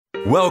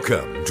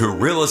Welcome to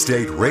Real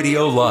Estate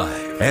Radio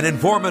Live, an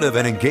informative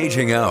and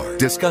engaging hour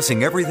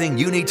discussing everything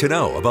you need to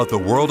know about the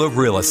world of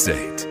real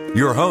estate.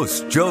 Your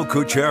host, Joe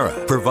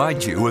Kuchera,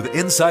 provides you with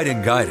insight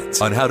and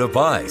guidance on how to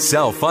buy,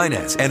 sell,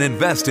 finance, and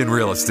invest in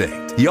real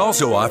estate. He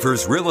also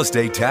offers real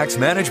estate tax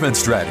management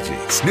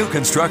strategies, new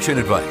construction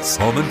advice,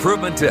 home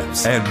improvement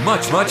tips, and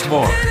much, much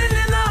more.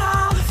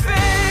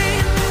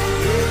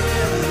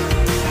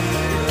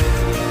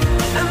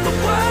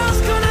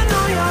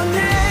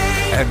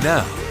 And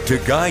now, to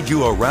guide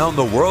you around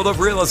the world of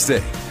real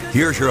estate,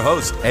 here's your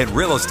host and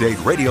Real Estate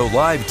Radio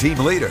Live team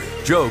leader,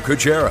 Joe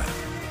Kuchera.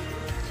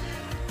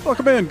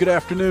 Welcome in. Good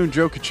afternoon.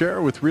 Joe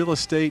Kuchera with Real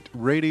Estate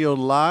Radio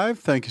Live.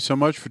 Thank you so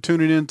much for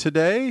tuning in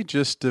today.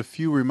 Just a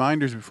few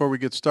reminders before we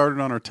get started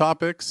on our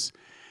topics,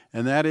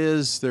 and that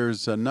is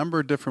there's a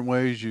number of different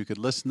ways you could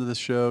listen to the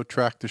show,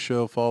 track the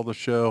show, follow the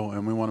show,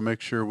 and we want to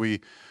make sure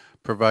we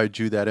provide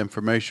you that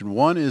information.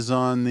 One is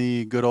on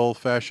the good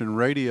old-fashioned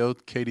radio,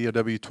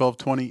 KDOW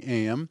 1220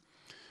 AM.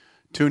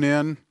 Tune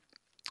in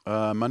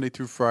Monday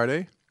through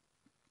Friday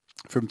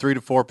from 3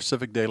 to 4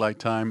 Pacific Daylight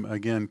Time.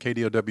 Again,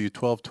 KDOW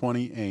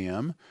 1220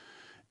 AM.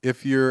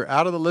 If you're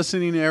out of the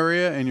listening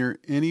area and you're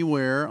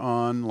anywhere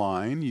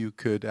online, you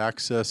could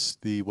access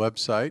the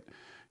website,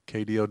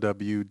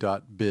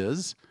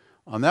 kdow.biz.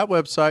 On that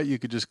website, you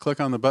could just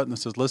click on the button that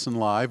says Listen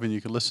Live, and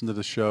you can listen to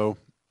the show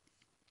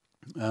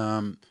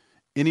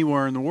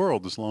anywhere in the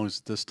world, as long as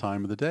it's this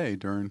time of the day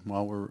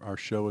while our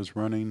show is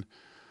running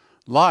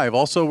live.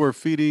 Also, we're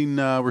streaming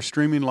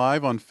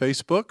live on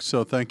Facebook.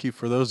 So thank you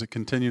for those that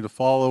continue to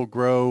follow,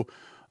 grow,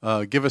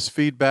 give us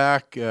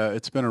feedback.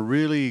 It's been a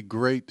really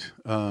great,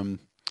 addition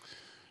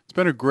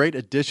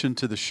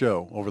to the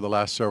show over the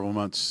last several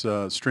months.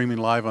 Streaming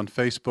live on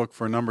Facebook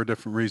for a number of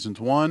different reasons.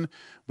 One,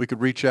 we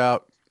could reach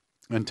out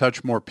and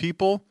touch more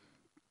people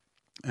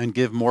and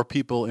give more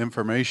people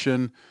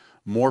information.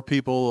 More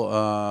people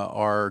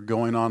are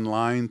going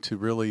online to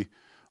really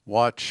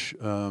watch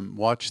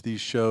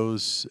these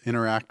shows,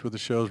 interact with the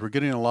shows. We're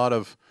getting a lot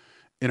of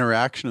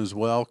interaction as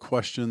well,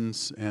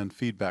 questions and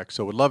feedback.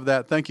 So we'd love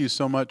that. Thank you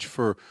so much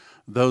for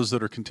those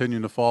that are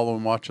continuing to follow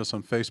and watch us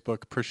on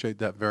Facebook. Appreciate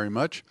that very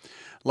much.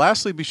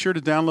 Lastly, be sure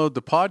to download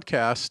the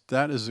podcast.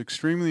 That is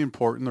extremely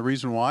important. The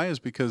reason why is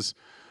because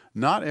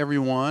not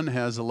everyone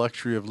has the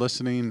luxury of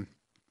listening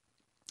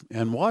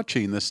and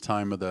watching this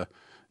time of the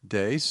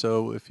day.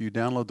 So if you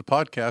download the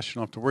podcast, you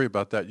don't have to worry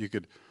about that. You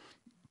could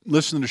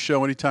listen to the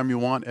show anytime you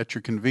want at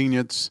your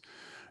convenience.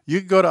 You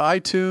can go to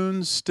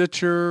iTunes,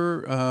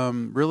 Stitcher,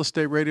 Real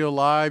Estate Radio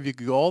Live. You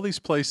can go all these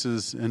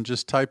places and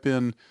just type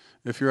in,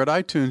 if you're at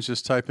iTunes,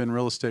 just type in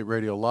Real Estate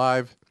Radio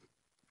Live,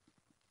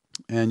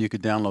 and you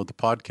could download the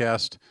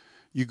podcast.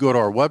 You go to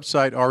our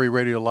website,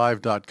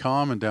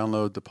 reradiolive.com, and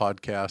download the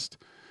podcast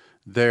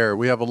there.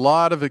 We have a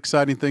lot of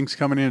exciting things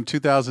coming in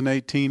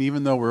 2018,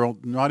 even though we're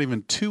not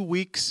even 2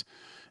 weeks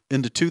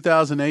into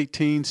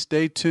 2018.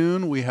 Stay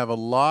tuned. We have a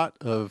lot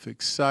of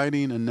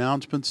exciting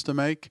announcements to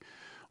make.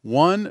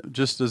 One,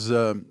 just as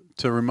to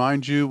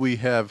remind you, we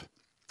have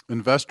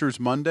Investors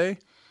Monday,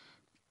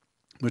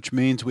 which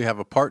means we have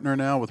a partner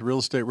now with Real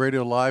Estate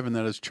Radio Live, and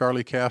that is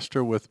Charlie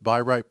Castor with Buy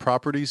Right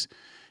Properties.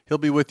 He'll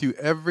be with you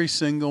every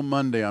single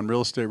Monday on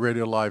Real Estate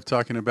Radio Live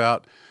talking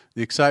about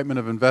the excitement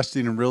of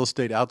investing in real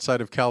estate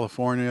outside of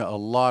California. A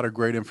lot of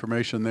great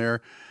information there.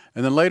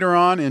 And then later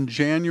on in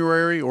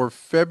January or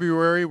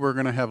February, we're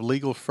going to have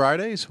Legal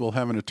Fridays. We'll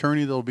have an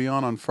attorney that will be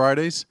on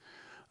Fridays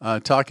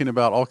talking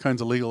about all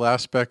kinds of legal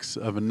aspects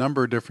of a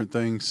number of different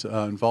things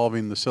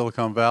involving the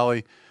Silicon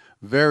Valley.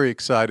 Very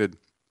excited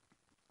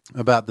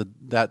about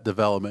that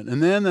development.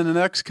 And then in the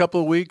next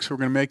couple of weeks, we're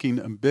going to be making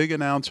big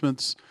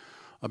announcements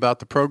about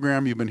the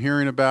program you've been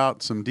hearing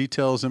about, some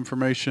details,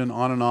 information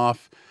on and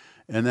off.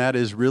 And that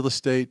is real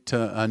estate,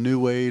 a new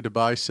way to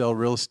buy, sell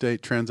real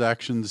estate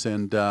transactions,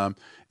 and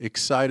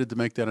excited to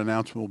make that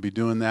announcement. We'll be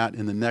doing that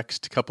in the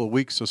next couple of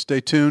weeks, so stay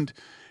tuned.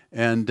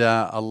 And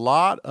a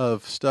lot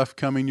of stuff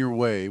coming your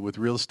way with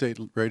Real Estate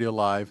Radio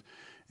Live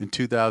in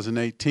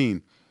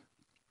 2018.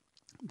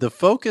 The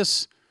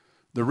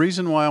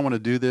reason why I want to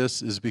do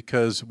this is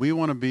because we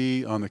want to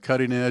be on the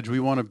cutting edge. We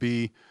want to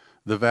be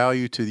the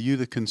value to you,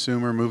 the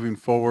consumer, moving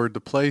forward,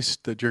 the place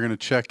that you're going to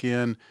check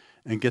in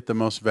and get the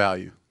most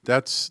value.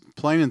 That's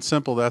plain and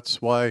simple.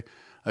 That's why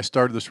I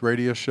started this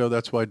radio show.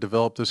 That's why I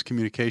developed this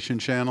communication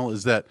channel,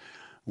 is that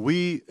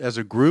we as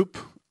a group,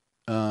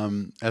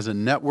 as a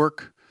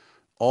network,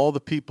 all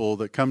the people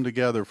that come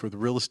together for the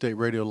Real Estate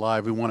Radio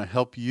Live, we want to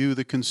help you,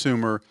 the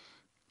consumer,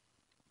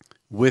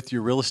 with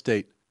your real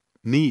estate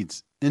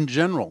needs in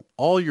general,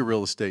 all your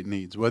real estate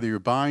needs, whether you're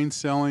buying,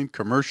 selling,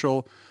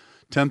 commercial,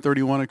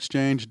 1031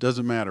 exchange,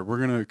 doesn't matter.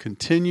 We're going to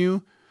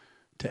continue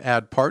to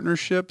add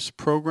partnerships,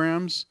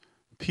 programs,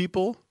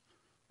 people,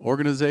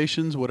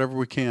 organizations, whatever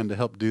we can to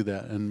help do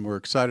that. And we're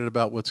excited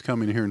about what's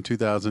coming here in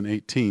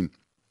 2018.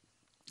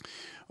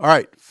 All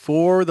right,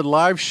 for the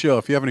live show,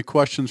 if you have any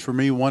questions for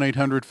me,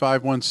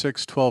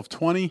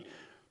 1-800-516-1220.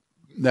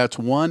 That's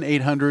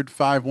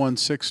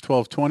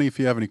 1-800-516-1220. If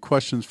you have any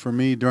questions for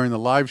me during the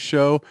live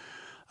show,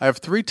 I have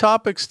three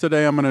topics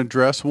today I'm going to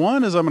address.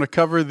 One is I'm going to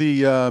cover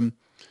the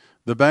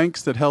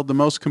banks that held the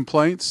most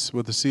complaints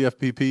with the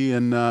CFPB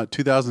in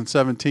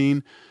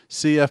 2017.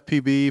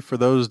 CFPB, for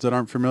those that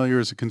aren't familiar,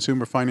 is the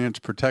Consumer Finance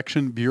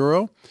Protection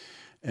Bureau.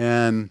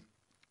 And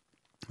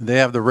they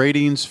have the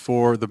ratings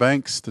for the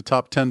banks, the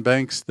top 10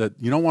 banks that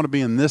you don't want to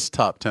be in this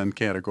top 10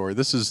 category.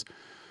 This is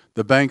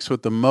the banks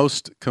with the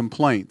most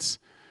complaints.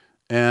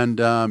 And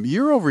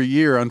year over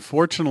year,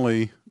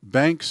 unfortunately,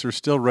 banks are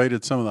still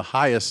rated some of the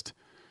highest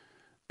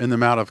in the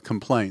amount of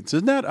complaints.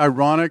 Isn't that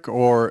ironic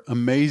or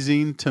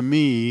amazing to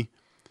me?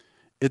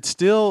 It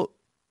still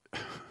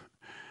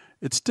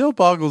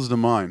boggles the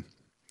mind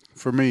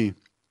for me.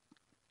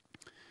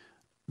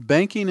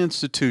 Banking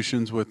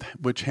institutions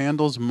which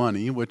handles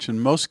money, which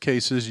in most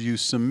cases you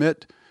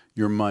submit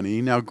your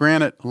money. Now,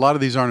 granted, a lot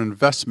of these aren't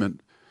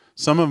investment.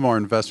 Some of them are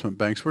investment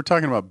banks. We're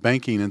talking about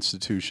banking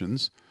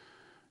institutions.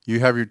 You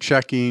have your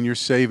checking, your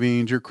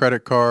savings, your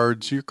credit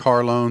cards, your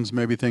car loans,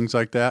 maybe things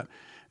like that.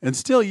 And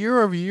still,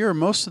 year over year,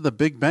 most of the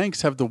big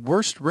banks have the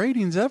worst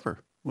ratings ever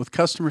with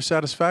customer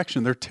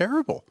satisfaction. They're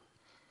terrible.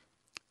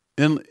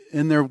 And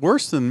they're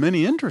worse than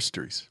many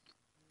industries.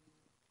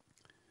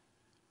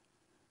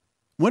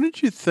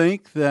 Wouldn't you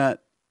think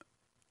that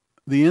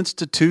the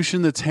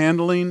institution that's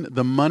handling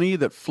the money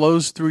that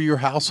flows through your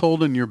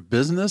household and your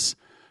business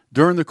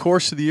during the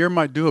course of the year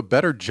might do a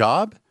better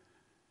job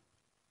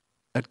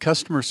at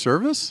customer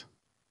service?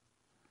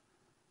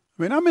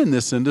 I mean, I'm in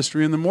this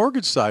industry in the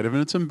mortgage side of it,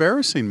 and it's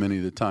embarrassing many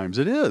of the times.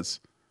 It is.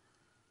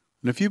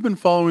 And if you've been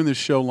following this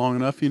show long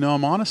enough, you know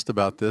I'm honest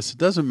about this. It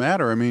doesn't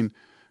matter. I mean,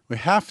 we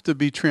have to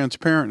be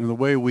transparent in the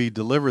way we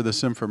deliver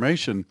this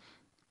information,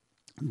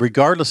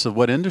 regardless of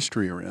what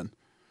industry you're in.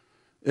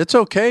 It's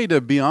okay to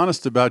be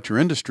honest about your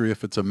industry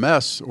if it's a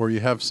mess or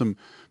you have some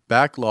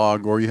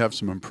backlog or you have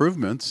some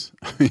improvements.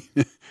 I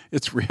mean,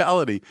 it's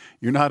reality.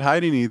 You're not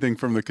hiding anything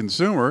from the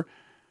consumer.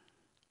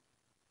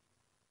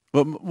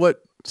 But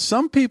what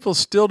some people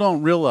still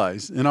don't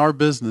realize in our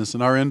business,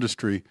 in our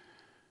industry,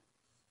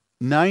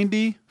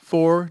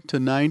 94 to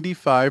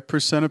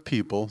 95% of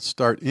people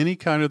start any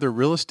kind of their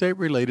real estate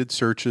related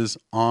searches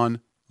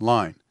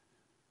online.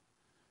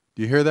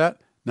 Do you hear that?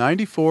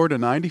 94 to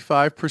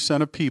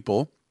 95% of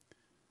people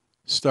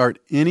start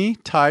any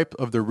type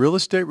of the real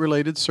estate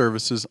related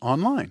services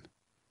online.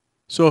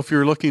 So if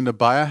you're looking to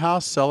buy a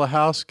house, sell a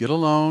house, get a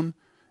loan,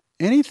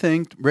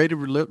 anything related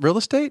to real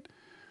estate,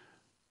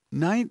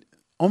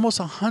 almost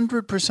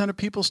 100% of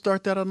people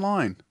start that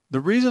online. The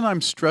reason I'm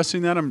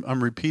stressing that,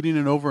 I'm repeating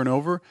it over and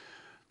over,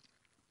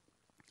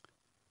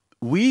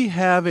 we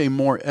have a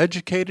more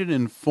educated,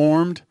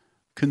 informed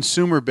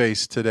consumer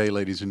base today,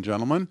 ladies and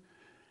gentlemen.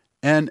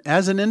 And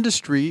as an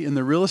industry, in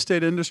the real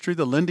estate industry,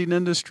 the lending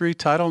industry,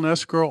 title and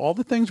escrow, all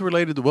the things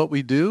related to what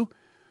we do,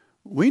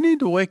 we need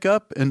to wake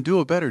up and do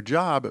a better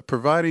job at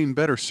providing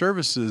better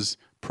services,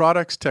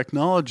 products,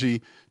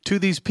 technology to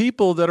these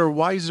people that are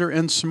wiser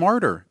and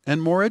smarter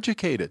and more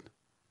educated.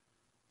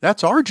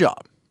 That's our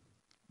job.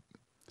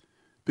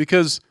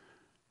 Because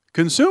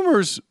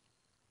consumers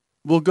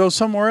will go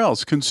somewhere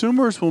else.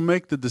 Consumers will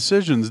make the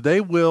decisions. They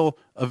will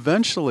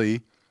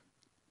eventually,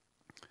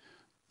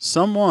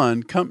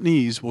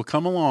 companies will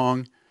come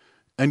along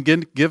and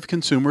give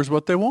consumers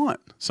what they want.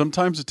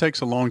 Sometimes it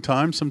takes a long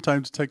time.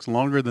 Sometimes it takes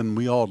longer than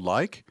we all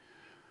like.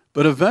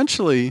 But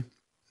eventually,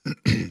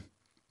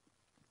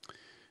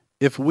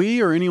 if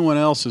we or anyone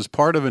else is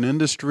part of an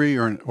industry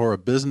or a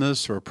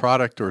business or a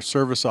product or a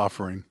service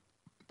offering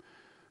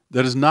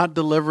that is not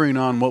delivering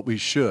on what we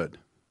should,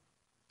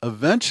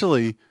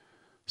 eventually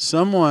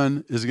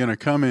someone is going to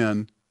come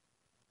in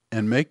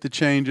and make the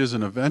changes,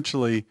 and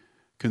eventually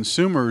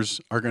consumers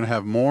are going to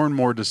have more and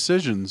more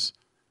decisions,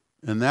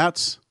 and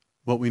that's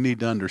what we need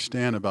to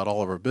understand about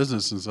all of our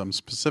businesses. I'm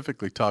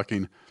specifically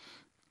talking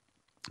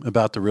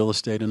about the real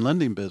estate and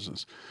lending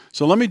business.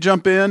 So let me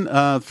jump in.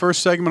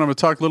 First segment, I'm going to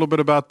talk a little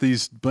bit about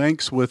these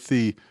banks with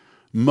the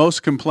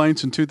most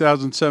complaints in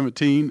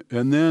 2017,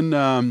 and then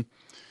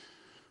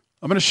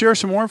I'm going to share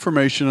some more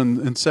information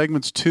in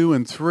segments 2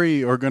 and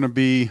 3 are going to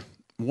be,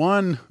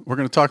 one, we're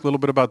going to talk a little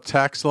bit about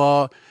tax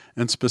law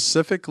and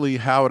specifically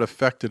how it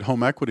affected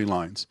home equity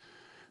lines.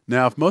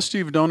 Now, if most of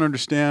you don't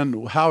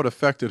understand how it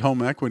affected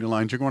home equity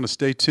lines, you're going to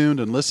stay tuned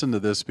and listen to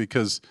this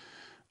because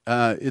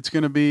it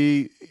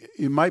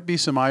might be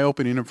some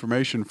eye-opening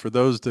information for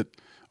those that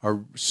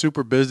are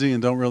super busy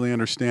and don't really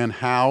understand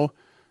how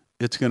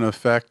it's going to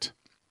affect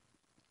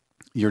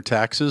your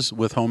taxes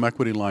with home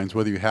equity lines,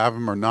 whether you have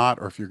them or not,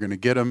 or if you're going to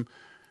get them,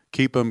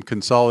 keep them,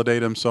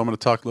 consolidate them. So I'm going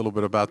to talk a little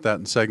bit about that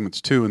in segments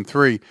 2 and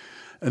 3.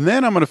 And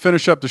then I'm going to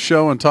finish up the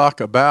show and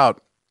talk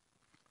about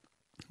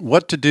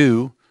what to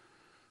do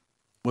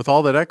with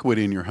all that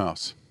equity in your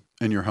house,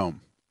 in your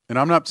home. And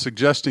I'm not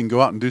suggesting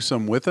go out and do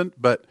something with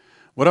it, but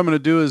what I'm going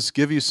to do is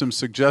give you some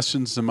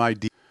suggestions, some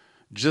ideas.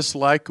 Just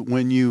like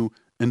when you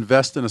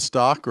invest in a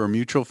stock or a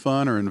mutual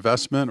fund or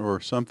investment or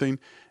something,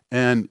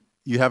 and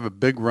you have a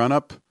big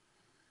run-up,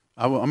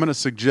 I'm going to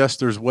suggest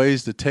there's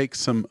ways to take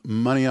some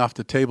money off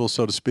the table,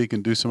 so to speak,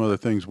 and do some other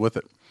things with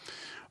it.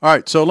 All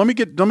right, so let me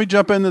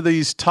jump into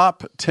these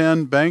top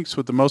 10 banks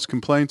with the most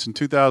complaints in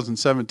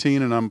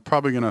 2017, and I'm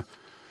probably going to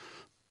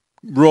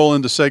roll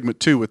into segment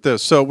 2 with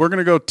this. So we're going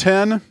to go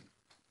 10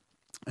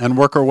 and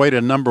work our way to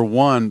number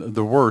 1,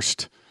 the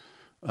worst.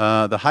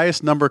 The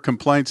highest number of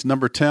complaints,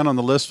 number 10 on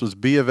the list, was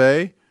B of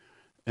A,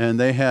 and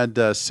they had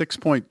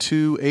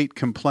 6.28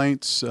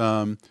 complaints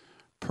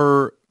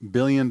per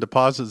billion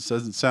deposits.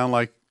 Doesn't sound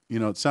like,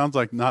 it sounds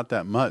like not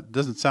that much.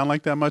 Doesn't sound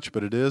like that much,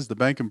 but it is. The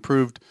bank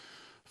improved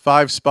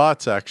 5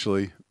 spots,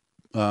 actually.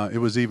 It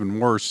was even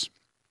worse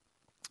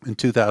in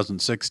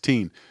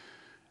 2016.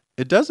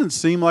 It doesn't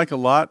seem like a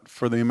lot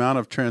for the amount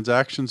of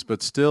transactions,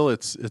 but still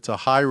it's a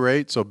high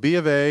rate. So B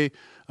of A,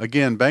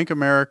 again, Bank of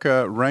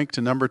America ranked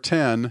to number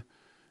 10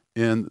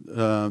 in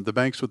the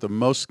banks with the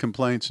most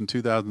complaints in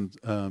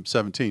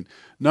 2017.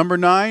 Number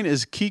 9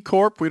 is Key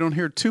Corp. We don't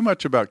hear too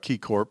much about Key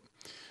Corp.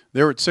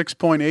 They were at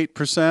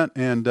 6.8%,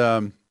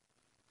 and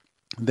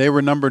they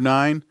were number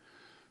 9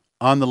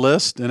 on the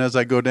list. And as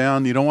I go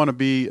down, you don't want to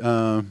be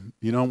on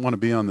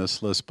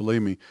this list,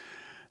 believe me.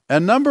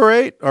 And number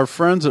 8, our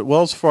friends at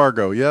Wells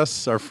Fargo.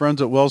 Yes, our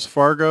friends at Wells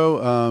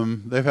Fargo.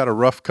 They've had a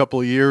rough couple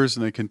of years,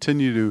 and they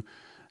continue to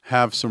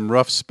have some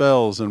rough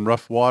spells and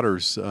rough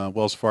waters.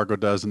 Wells Fargo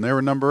does, and they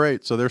were number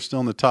 8, so they're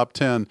still in the top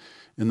 10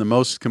 in the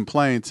most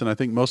complaints. And I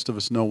think most of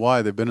us know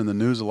why. They've been in the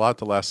news a lot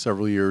the last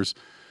several years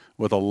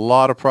with a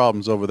lot of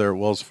problems over there at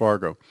Wells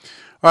Fargo.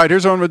 All right,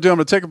 here's what I'm going to do. I'm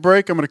going to take a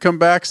break. I'm going to come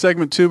back.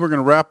 Segment 2, we're going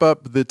to wrap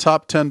up the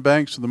top 10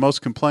 banks with the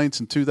most complaints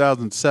in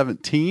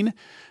 2017.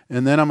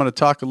 And then I'm going to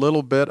talk a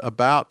little bit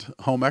about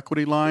home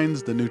equity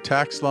lines, the new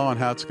tax law, and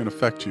how it's going to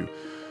affect you.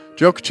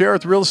 Joe Kuchera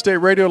with Real Estate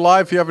Radio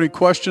Live. If you have any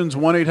questions,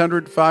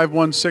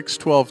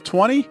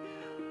 1-800-516-1220.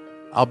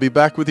 I'll be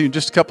back with you in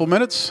just a couple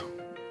minutes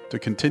to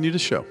continue the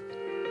show.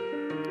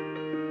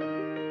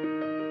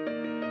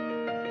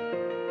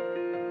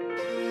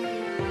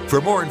 For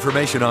more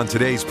information on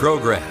today's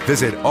program,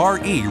 visit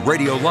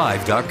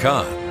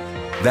RERadiolive.com.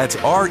 That's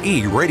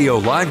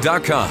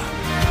RERadiolive.com.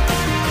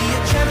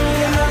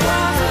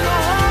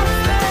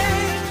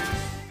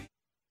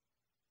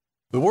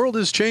 The world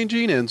is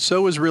changing, and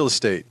so is real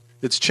estate.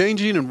 It's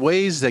changing in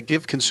ways that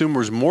give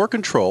consumers more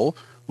control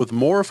with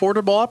more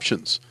affordable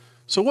options.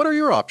 So what are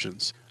your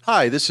options?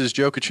 Hi, this is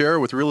Joe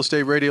Kuchera with Real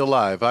Estate Radio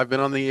Live. I've been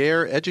on the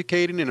air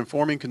educating and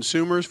informing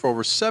consumers for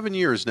over 7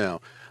 years now.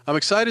 I'm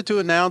excited to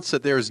announce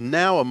that there is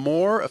now a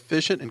more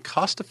efficient and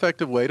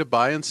cost-effective way to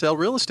buy and sell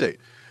real estate.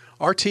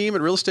 Our team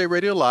at Real Estate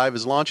Radio Live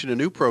is launching a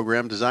new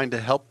program designed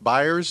to help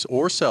buyers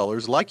or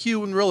sellers like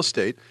you in real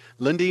estate,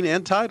 lending,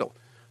 and title.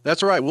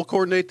 That's right, we'll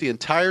coordinate the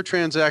entire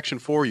transaction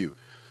for you.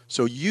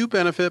 So you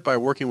benefit by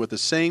working with the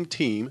same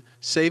team,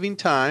 saving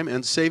time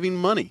and saving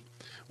money.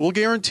 We'll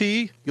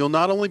guarantee you'll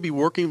not only be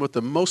working with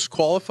the most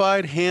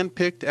qualified,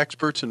 hand-picked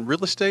experts in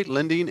real estate,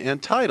 lending,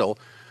 and title,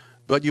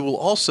 but you will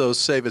also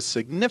save a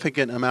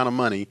significant amount of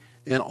money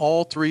in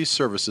all 3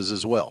 services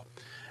as well.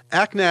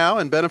 Act now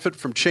and benefit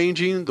from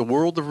changing the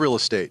world of real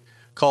estate.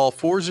 Call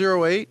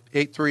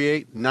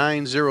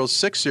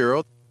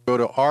 408-838-9060. Go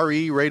to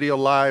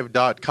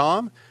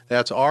RERadiolive.com.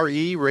 That's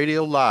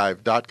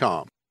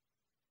RERadiolive.com.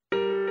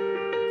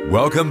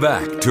 Welcome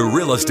back to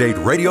Real Estate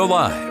Radio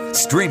Live,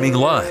 streaming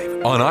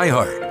live on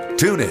iHeart,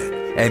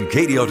 TuneIn, and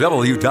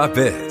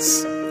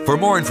KDOW.biz. For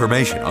more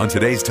information on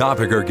today's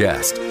topic or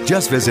guest,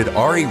 just visit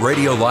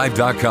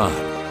RERadiolive.com.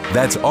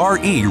 That's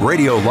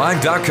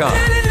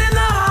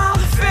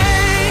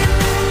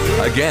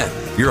RERadiolive.com. Again,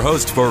 your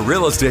host for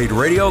Real Estate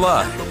Radio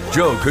Live,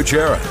 Joe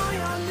Kuchera.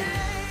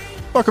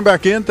 Welcome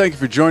back in. Thank you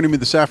for joining me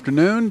this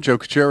afternoon. Joe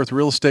Kuchera with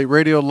Real Estate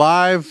Radio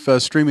Live,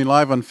 streaming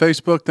live on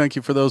Facebook. Thank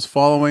you for those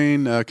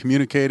following,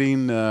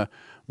 communicating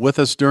with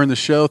us during the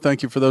show.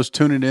 Thank you for those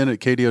tuning in at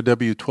KDOW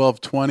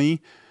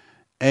 1220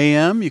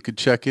 AM. You could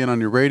check in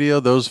on your radio.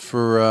 Those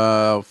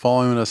for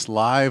following us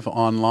live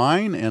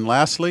online. And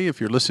lastly, if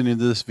you're listening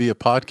to this via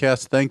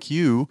podcast, thank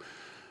you.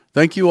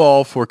 Thank you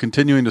all for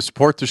continuing to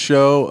support the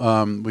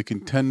show. We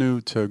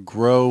continue to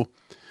grow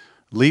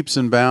leaps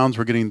and bounds.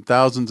 We're getting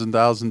thousands and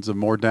thousands of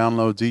more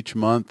downloads each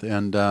month,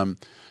 and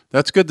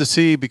that's good to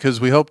see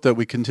because we hope that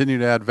we continue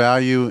to add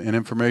value and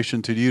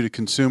information to you, the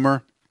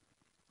consumer,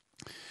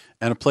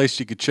 and a place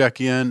you could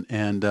check in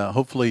and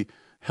hopefully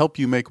help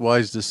you make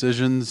wise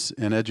decisions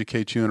and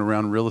educate you in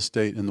around real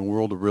estate and the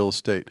world of real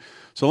estate.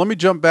 So let me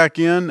jump back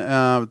in.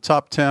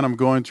 Top 10 I'm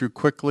going through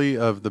quickly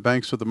of the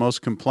banks with the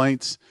most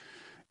complaints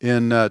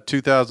in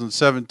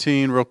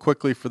 2017. Real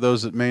quickly for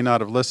those that may not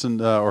have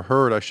listened or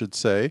heard, I should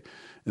say.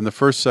 In the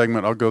first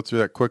segment, I'll go through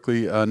that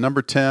quickly.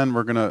 Number 10,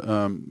 we're going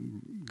to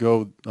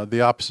go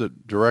the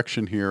opposite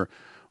direction here,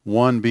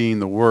 1 being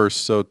the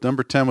worst. So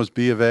number 10 was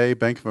B of A,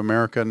 Bank of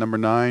America. Number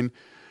 9,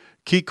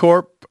 Key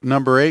Corp.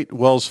 Number 8,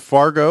 Wells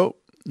Fargo.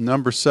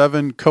 Number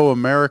 7,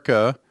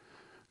 Comerica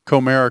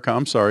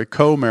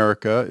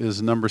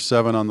is number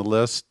 7 on the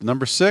list.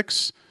 Number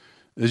 6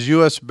 is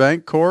U.S.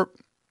 Bank Corp.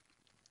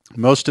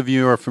 Most of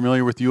you are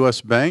familiar with U.S.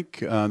 Bank.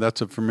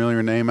 That's a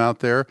familiar name out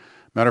there.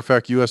 Matter of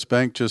fact, U.S.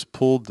 Bank just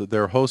pulled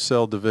their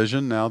wholesale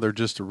division. Now they're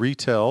just a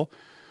retail.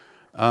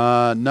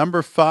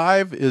 Number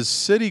 5 is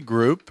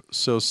Citigroup.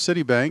 So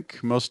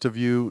Citibank, most of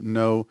you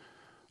know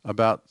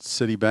about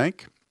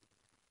Citibank.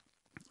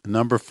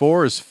 Number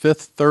 4 is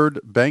Fifth Third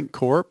Bank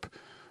Corp.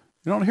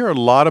 You don't hear a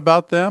lot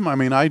about them. I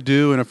mean, I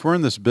do, and if we're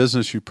in this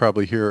business, you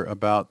probably hear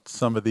about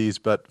some of these,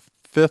 but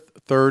Fifth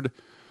Third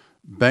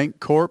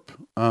Bank Corp,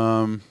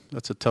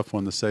 that's a tough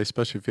one to say,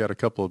 especially if you had a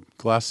couple of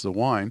glasses of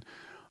wine.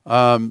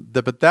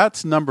 But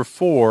that's number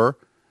 4,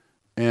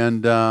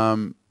 and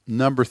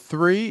number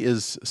 3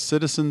 is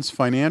Citizens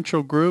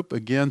Financial Group.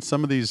 Again,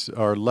 some of these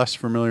are less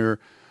familiar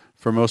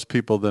for most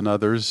people than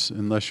others,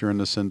 unless you're in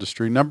this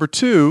industry. Number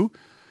 2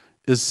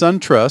 is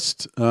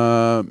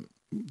SunTrust.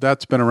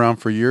 That's been around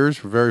for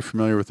years. We're very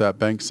familiar with that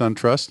bank,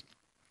 SunTrust.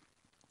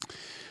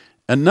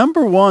 And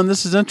number 1,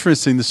 this is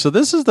interesting. So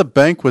this is the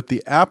bank with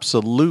the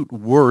absolute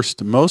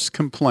worst, most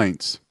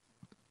complaints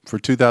for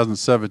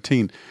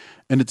 2017.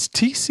 And it's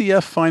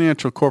TCF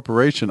Financial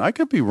Corporation. I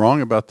could be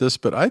wrong about this,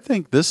 but I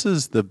think this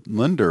is the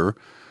lender.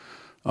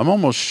 I'm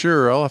almost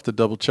sure. I'll have to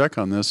double check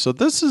on this. So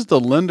this is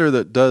the lender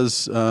that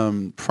does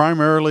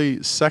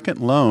primarily second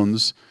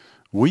loans.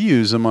 We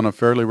use them on a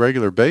fairly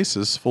regular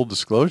basis, full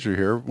disclosure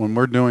here. When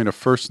we're doing a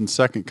first and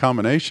second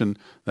combination,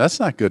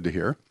 that's not good to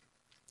hear.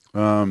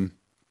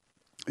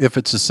 If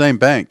it's the same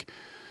bank,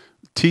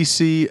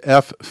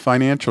 TCF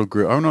Financial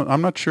Group.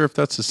 I'm not sure if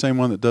that's the same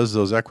one that does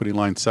those equity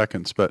line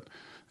seconds, but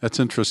that's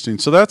interesting.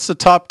 So that's the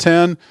top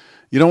 10.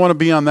 You don't want to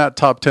be on that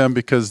top 10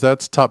 because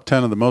that's top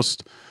 10 of the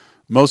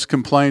most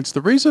complaints.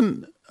 The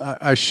reason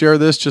I share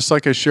this, just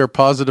like I share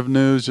positive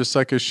news, just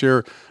like I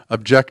share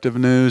objective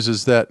news,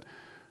 is that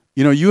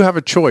you have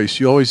a choice.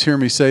 You always hear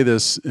me say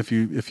this. If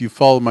you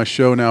follow my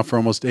show now for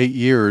almost 8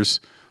 years,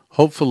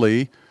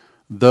 hopefully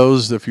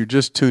those, if you're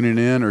just tuning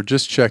in or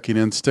just checking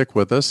in, stick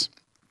with us.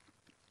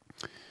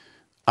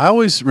 I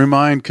always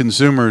remind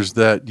consumers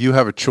that you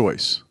have a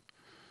choice,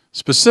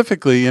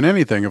 specifically in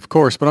anything, of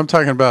course, but I'm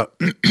talking about,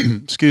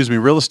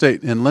 real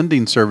estate and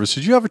lending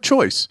services. You have a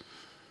choice,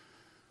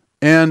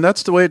 and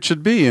that's the way it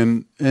should be.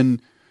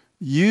 And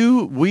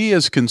we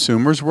as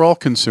consumers, we're all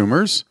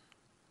consumers.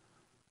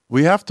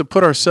 We have to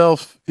put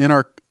ourselves in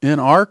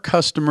our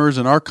customers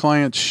and our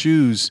clients'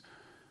 shoes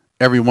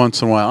every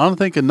once in a while. I don't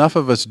think enough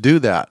of us do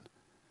that.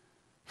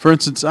 For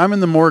instance, I'm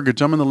in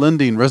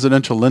the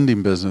residential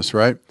lending business,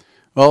 right?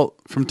 Well,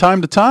 from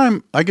time to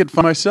time, I get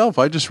for myself.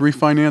 I just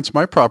refinanced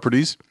my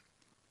properties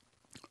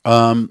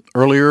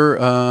earlier,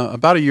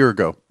 about a year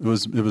ago. It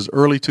was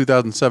early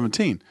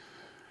 2017,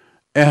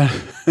 and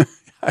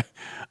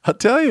I'll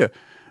tell you,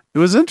 it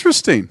was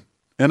interesting.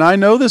 And I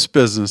know this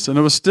business, and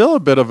it was still a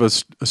bit of a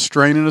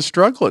strain and a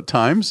struggle at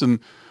times.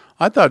 And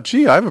I thought,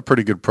 gee, I have a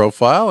pretty good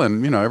profile,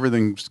 and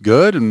everything's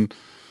good. And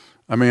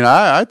I mean,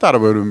 I thought it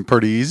would have been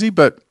pretty easy,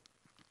 but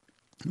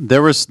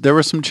there were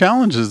some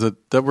challenges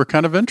that were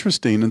kind of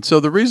interesting. And so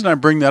the reason I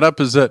bring that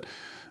up is that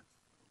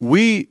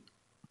we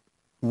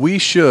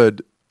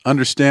should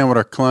understand what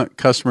our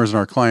customers and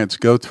our clients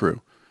go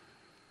through.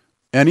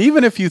 And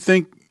even if you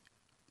think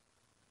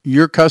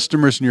your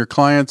customers and your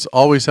clients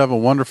always have a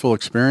wonderful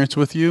experience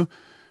with you,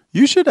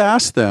 you should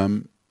ask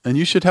them, and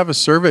you should have a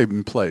survey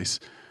in place.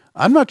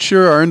 I'm not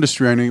sure our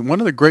industry, one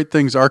of the great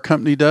things our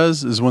company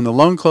does is when the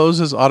loan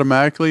closes they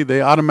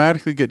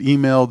automatically get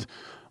emailed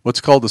what's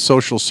called the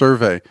social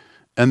survey,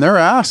 and they're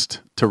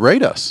asked to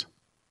rate us.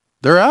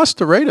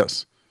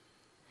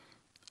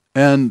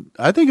 And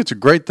I think it's a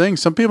great thing.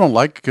 Some people don't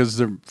like it because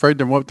they're afraid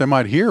of what they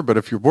might hear, but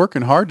if you're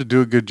working hard to do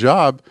a good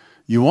job,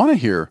 you want to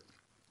hear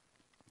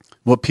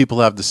what people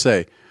have to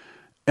say.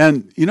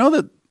 And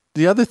that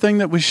the other thing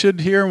that we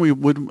should hear,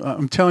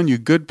 I'm telling you,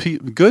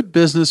 good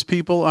business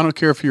people, I don't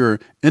care if you're an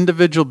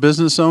individual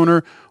business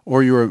owner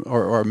or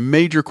or a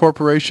major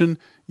corporation,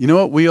 you know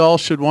what we all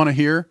should want to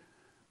hear?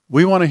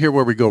 We want to hear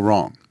where we go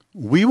wrong.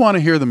 We want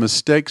to hear the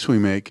mistakes we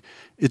make.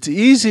 It's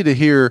easy to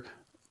hear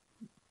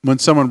when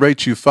someone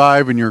rates you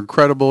 5 and you're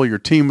incredible, your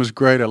team was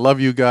great, I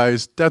love you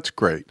guys. That's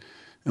great.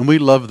 And we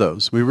love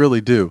those. We really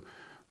do.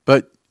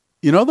 But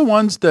the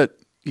ones that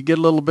you get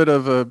a little bit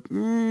of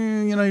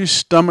your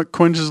stomach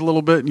quenches a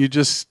little bit and you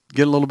just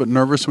get a little bit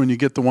nervous when you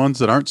get the ones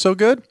that aren't so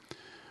good.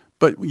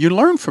 But you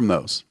learn from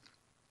those.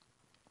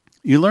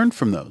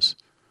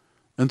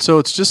 And so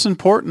it's just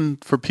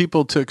important for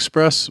people to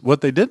express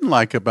what they didn't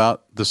like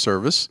about the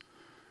service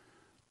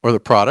or the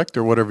product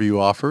or whatever you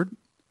offered.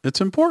 It's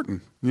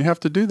important. You have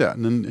to do that.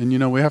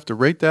 And we have to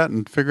rate that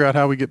and figure out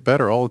how we get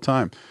better all the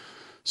time.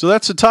 So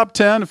that's the top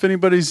 10. If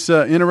anybody's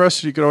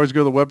interested, you can always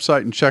go to the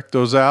website and check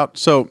those out.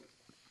 So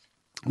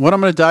what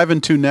I'm going to dive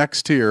into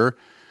next here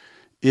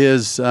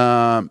is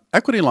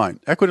equity lines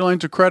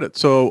of credit.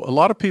 So a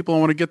lot of people, I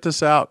want to get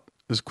this out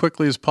as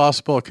quickly as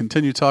possible. I'll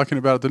continue talking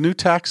about it. The new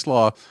tax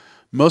law,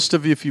 most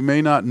of you, if you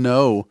may not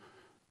know,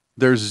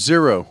 there's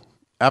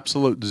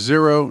absolute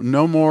zero,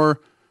 no more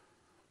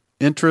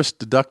interest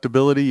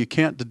deductibility. You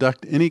can't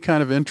deduct any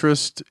kind of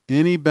interest,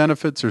 any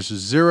benefits. There's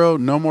zero,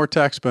 no more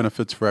tax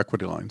benefits for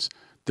equity lines.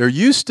 There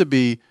used to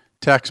be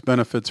tax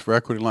benefits for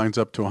equity lines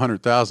up to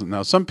 $100,000.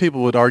 Now, some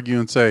people would argue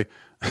and say,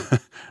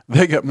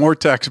 they get more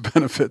tax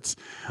benefits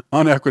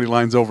on equity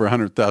lines over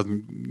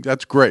 100,000.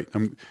 That's great.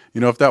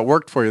 If that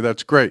worked for you,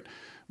 that's great.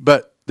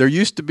 But there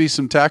used to be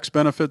some tax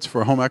benefits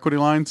for home equity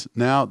lines.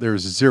 Now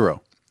there's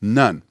zero,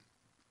 none.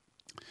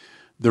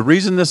 The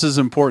reason this is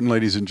important,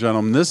 ladies and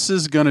gentlemen, this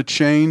is going to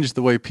change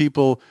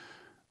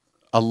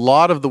a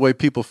lot of the way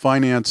people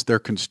finance their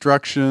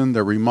construction,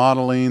 their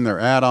remodeling, their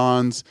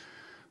add-ons.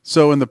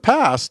 So in the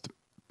past,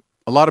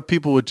 a lot of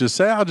people would just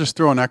say, I'll just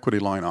throw an equity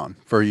line on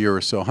for a year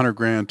or so, 100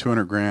 grand,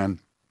 200 grand.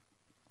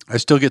 I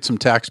still get some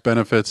tax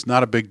benefits,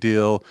 not a big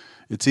deal.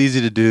 It's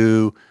easy to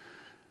do.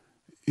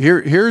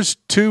 Here's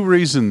two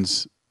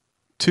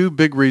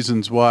big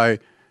reasons why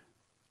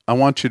I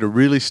want you to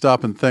really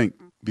stop and think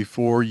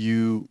before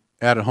you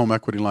add a home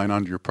equity line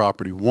onto your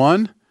property.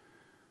 One,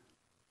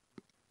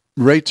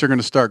 rates are going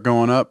to start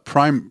going up.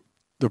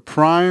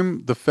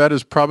 The Fed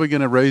is probably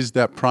going to raise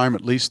that prime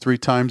at least 3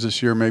 times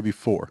this year, maybe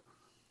 4.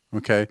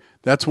 Okay,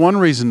 that's one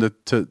reason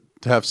to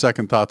have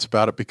second thoughts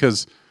about it,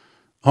 because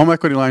home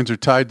equity lines are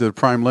tied to the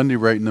prime lending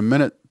rate, and the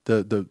minute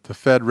the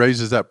Fed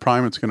raises that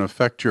prime, it's going to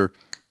affect your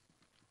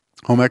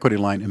home equity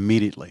line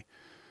immediately.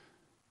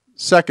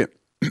 Second,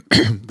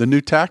 the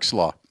new tax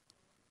law.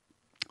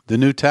 The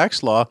new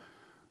tax law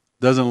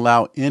doesn't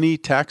allow any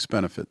tax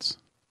benefits.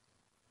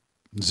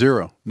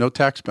 Zero, no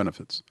tax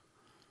benefits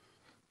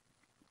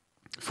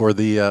for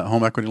the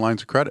home equity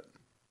lines of credit.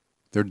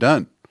 They're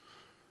done.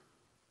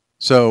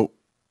 So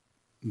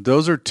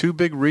those are two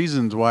big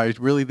reasons why I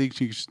really think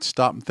you should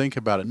stop and think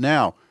about it.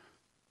 Now,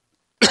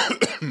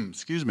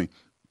 excuse me,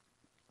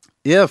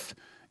 if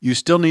you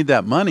still need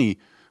that money,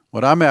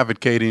 what I'm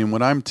advocating,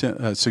 what I'm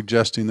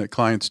suggesting that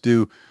clients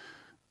do,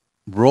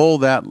 roll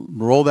that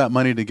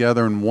money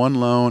together in one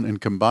loan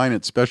and combine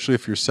it, especially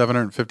if you're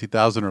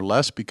 $750,000 or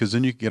less, because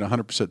then you can get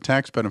 100%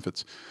 tax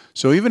benefits.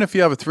 So even if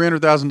you have a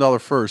 $300,000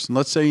 first, and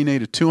let's say you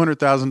need a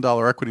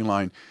 $200,000 equity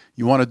line,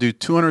 you want to do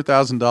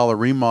 $200,000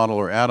 remodel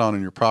or add-on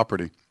in your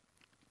property.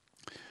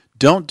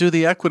 Don't do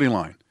the equity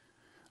line.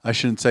 I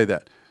shouldn't say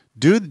that.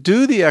 Do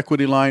the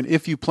equity line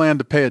if you plan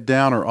to pay it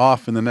down or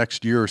off in the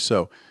next year or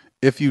so.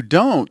 If you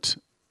don't,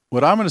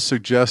 what I'm going to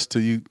suggest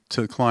to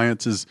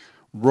clients is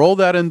roll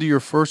that into your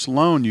first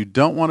loan. You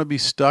don't want to be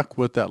stuck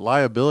with that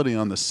liability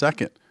on the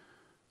second.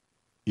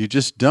 You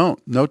just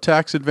don't. No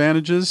tax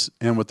advantages,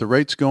 and with the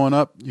rates going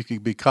up, you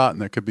could be caught,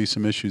 and there could be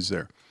some issues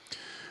there.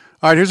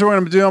 All right, here's what I'm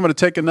going to do. I'm going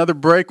to take another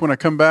break. When I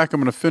come back,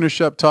 I'm going to finish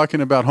up talking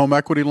about home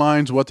equity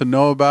lines, what to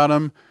know about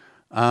them,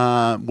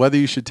 whether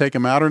you should take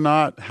them out or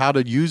not, how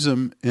to use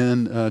them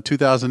in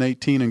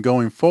 2018 and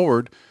going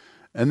forward.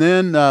 And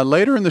then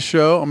later in the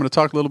show, I'm going to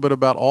talk a little bit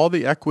about all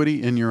the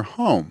equity in your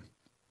home.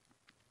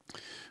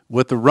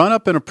 With the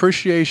run-up in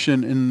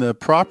appreciation in the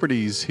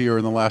properties here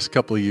in the last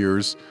couple of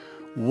years,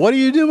 what do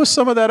you do with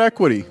some of that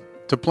equity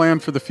to plan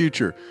for the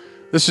future?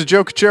 This is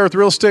Joe Kuchera with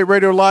Real Estate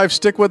Radio Live.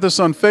 Stick with us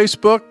on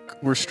Facebook.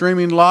 We're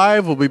streaming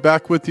live. We'll be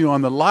back with you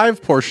on the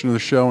live portion of the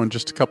show in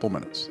just a couple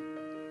minutes.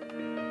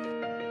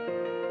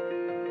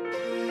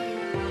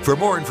 For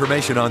more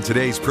information on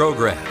today's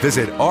program,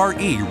 visit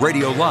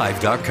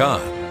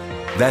RERadiolive.com.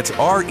 That's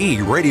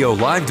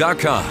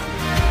RERadiolive.com.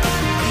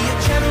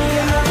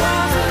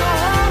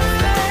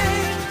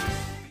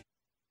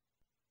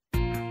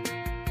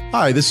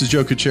 Hi, this is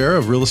Joe Kuchera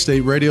of Real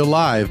Estate Radio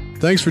Live.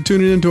 Thanks for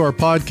tuning into our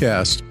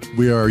podcast.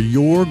 We are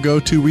your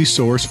go-to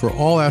resource for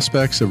all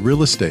aspects of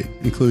real estate,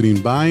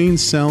 including buying,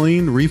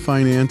 selling,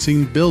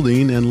 refinancing,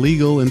 building, and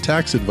legal and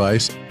tax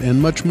advice,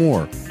 and much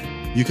more.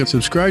 You can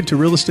subscribe to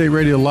Real Estate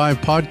Radio Live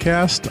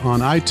podcast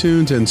on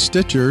iTunes and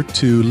Stitcher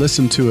to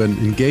listen to an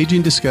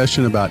engaging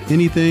discussion about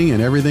anything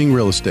and everything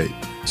real estate.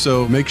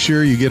 So make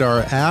sure you get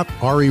our app,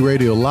 RE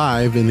Radio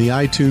Live, in the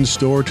iTunes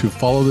store to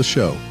follow the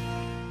show.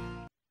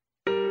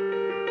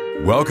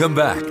 Welcome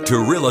back to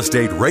Real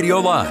Estate Radio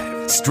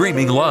Live,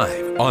 streaming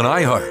live on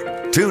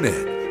iHeart,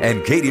 TuneIn,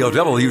 and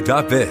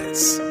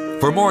KDOW.biz.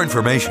 For more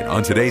information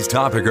on today's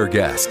topic or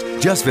guest,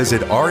 just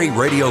visit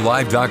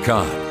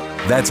RERadiolive.com.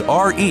 That's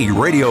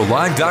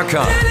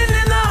RERadiolive.com.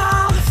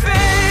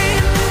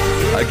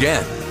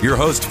 Again, your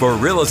host for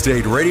Real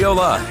Estate Radio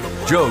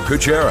Live, Joe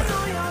Kuchera.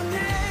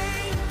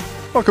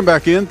 Welcome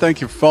back in. Thank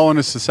you for following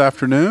us this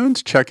afternoon,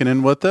 checking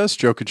in with us.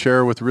 Joe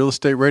Kuchera with Real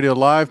Estate Radio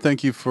Live.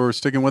 Thank you for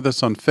sticking with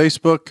us on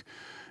Facebook.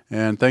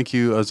 And thank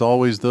you, as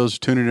always, those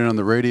tuning in on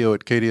the radio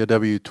at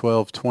KDOW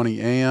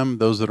 1220 AM,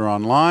 those that are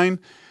online.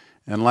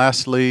 And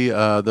lastly,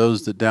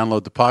 those that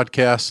download the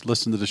podcast,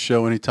 listen to the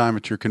show anytime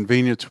at your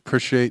convenience.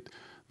 Appreciate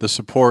the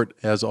support,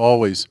 as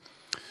always.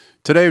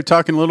 Today, we're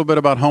talking a little bit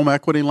about home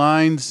equity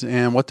lines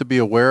and what to be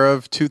aware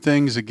of. Two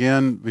things,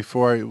 again,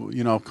 before I,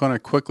 kind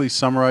of quickly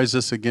summarize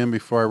this again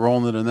before I roll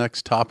into the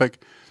next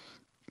topic.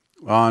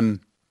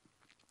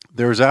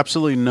 There's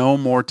absolutely no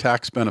more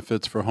tax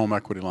benefits for home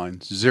equity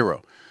lines,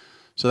 zero.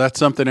 So that's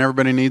something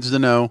everybody needs to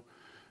know.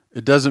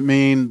 It doesn't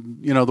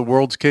mean, the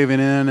world's caving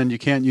in and you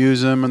can't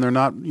use them and they're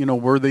not,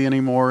 worthy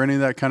anymore, any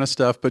of that kind of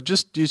stuff. But you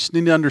just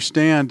need to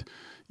understand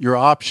your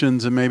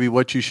options and maybe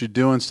what you should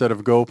do instead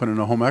of go opening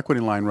a home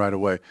equity line right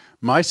away.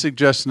 My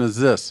suggestion is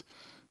this.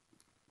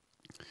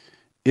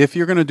 If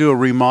you're going to do a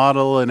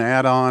remodel, an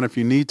add-on, if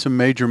you need some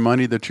major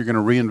money that you're going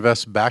to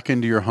reinvest back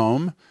into your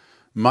home,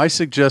 my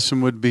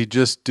suggestion would be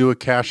just do a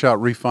cash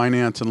out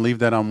refinance and leave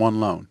that on one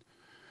loan.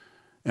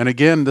 And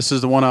again, this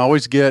is the one I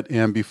always get.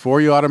 And before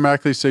you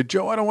automatically say,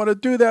 Joe, I don't want to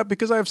do that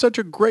because I have such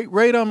a great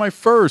rate on my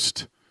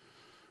first.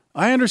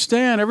 I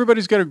understand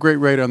everybody's got a great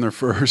rate on their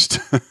first.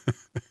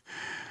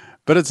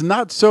 But it's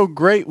not so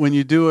great when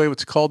you do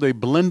what's called a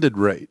blended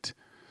rate.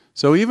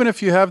 So even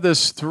if you have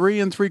this 3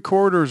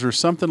 3/4 or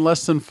something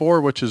less than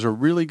 4, which is a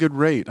really good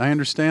rate, I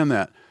understand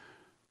that.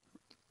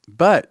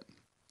 But,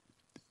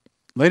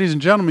 ladies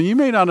and gentlemen, you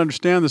may not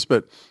understand this,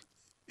 but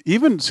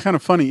even, it's kind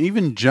of funny,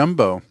 even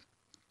jumbo.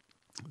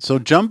 So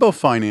jumbo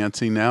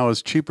financing now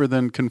is cheaper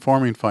than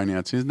conforming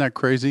financing. Isn't that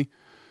crazy?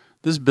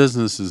 This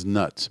business is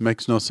nuts.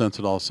 Makes no sense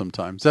at all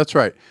sometimes. That's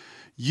right.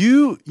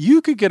 You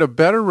could get a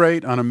better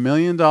rate on $1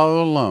 million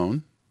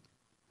loan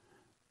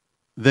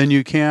than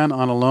you can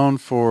on a loan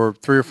for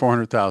 $300,000 or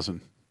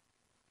 $400,000.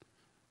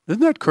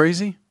 Isn't that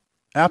crazy?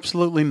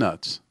 Absolutely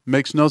nuts.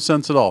 Makes no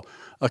sense at all.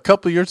 A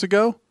couple of years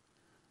ago,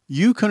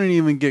 you couldn't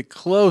even get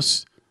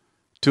close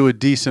to a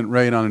decent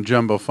rate on a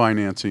jumbo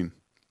financing.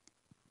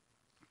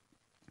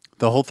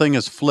 The whole thing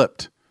is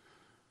flipped.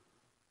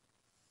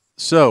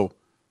 So,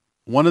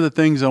 one of the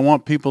things I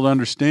want people to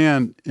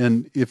understand,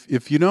 and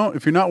if you're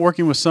not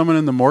working with someone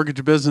in the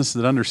mortgage business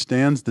that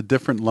understands the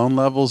different loan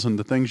levels and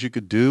the things you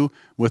could do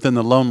within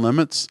the loan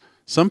limits,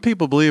 some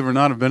people, believe it or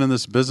not, have been in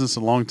this business a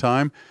long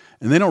time,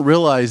 and they don't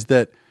realize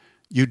that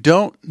you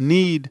don't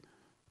need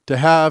to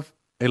have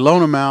a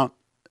loan amount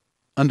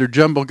under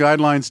jumbo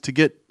guidelines to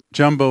get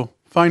jumbo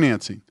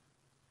financing.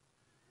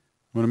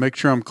 I want to make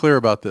sure I'm clear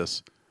about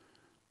this.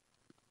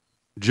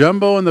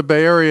 Jumbo in the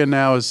Bay Area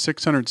now is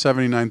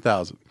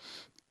 $679,000.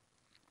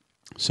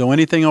 So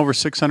anything over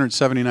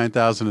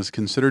 $679,000 is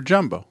considered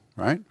jumbo,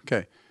 right?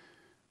 Okay.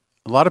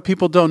 A lot of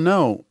people don't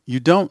know you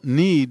don't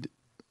need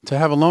to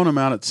have a loan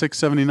amount at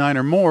 $679,000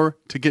 or more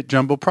to get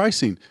jumbo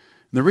pricing.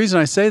 And the reason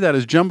I say that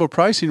is jumbo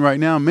pricing right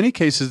now in many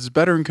cases is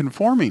better than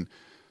conforming.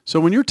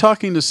 So when you're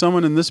talking to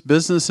someone in this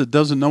business that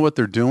doesn't know what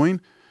they're doing,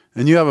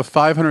 and you have a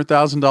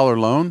 $500,000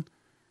 loan,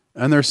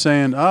 and they're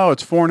saying, oh,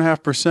 it's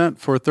 4.5%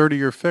 for a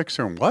 30-year fix.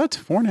 Or what?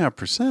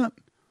 4.5%?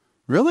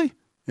 Really?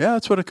 Yeah,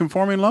 that's what a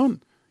conforming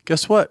loan.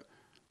 Guess what?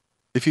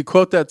 If you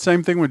quote that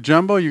same thing with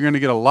jumbo, you're going to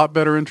get a lot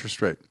better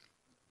interest rate.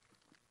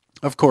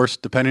 Of course,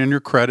 depending on your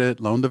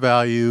credit, loan to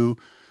value,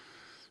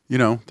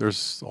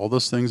 there's all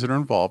those things that are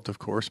involved, of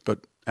course.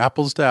 But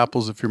apples to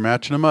apples, if you're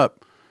matching them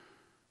up,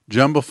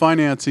 jumbo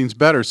financing is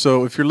better.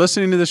 So if you're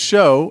listening to this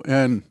show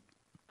and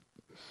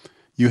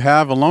you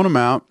have a loan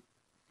amount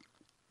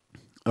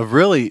of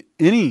really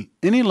any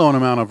loan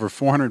amount over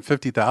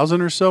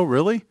 $450,000 or so,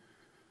 really,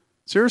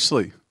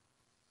 seriously,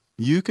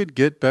 you could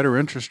get better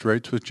interest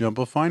rates with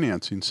jumbo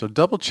financing. So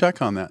double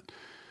check on that.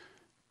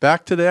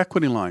 Back to the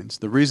equity lines.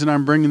 The reason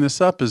I'm bringing this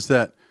up is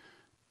that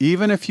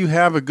even if you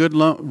have a good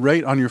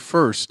rate on your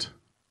first,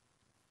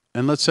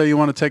 and let's say you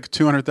want to take a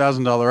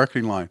 $200,000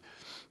 equity line,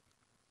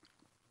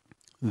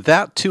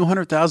 that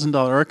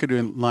 $200,000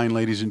 equity line,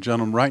 ladies and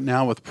gentlemen, right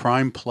now with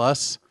Prime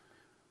Plus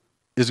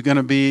is going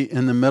to be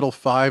in the middle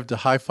 5 to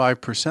high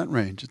 5%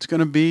 range. It's going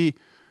to be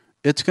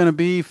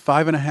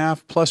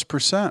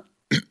 5.5+%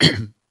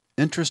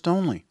 interest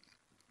only.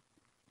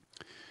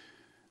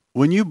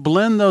 When you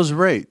blend those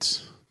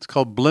rates, it's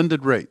called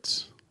blended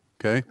rates.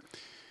 Okay,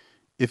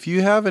 if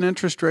you have an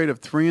interest rate of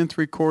 3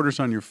 3/4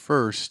 on your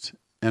first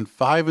and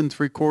 5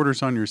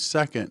 3/4 on your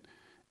second,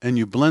 and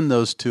you blend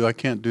those two, I'm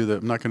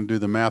not going to do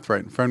the math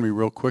right in front of me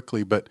real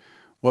quickly, but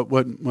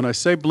when I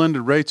say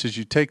blended rates is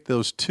you take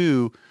those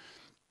two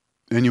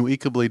and you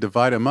equally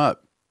divide them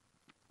up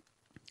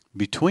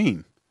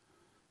between.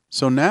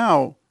 So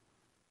now,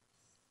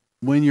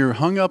 when you're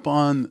hung up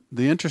on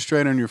the interest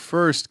rate on your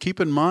first, keep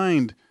in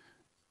mind,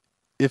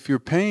 if you're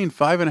paying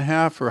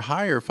 5.5 or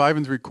higher,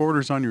 5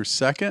 3/4 on your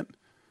second,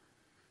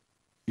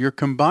 your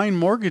combined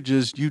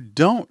mortgages, you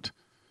don't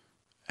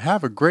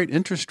have a great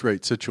interest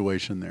rate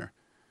situation there.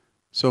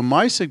 So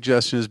my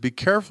suggestion is be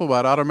careful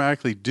about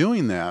automatically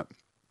doing that.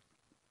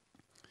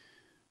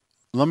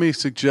 Let me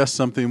suggest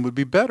something would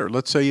be better.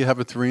 Let's say you have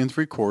a 3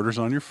 3/4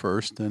 on your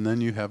first, and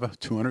then you have a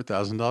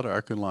 $200,000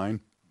 equity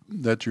line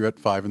that you're at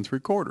 5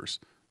 3/4,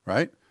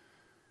 right?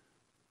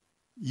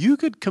 You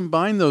could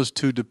combine those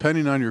two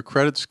depending on your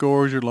credit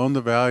scores, your loan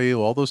to value,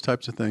 all those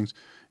types of things.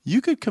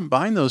 You could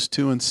combine those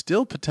two and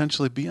still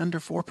potentially be under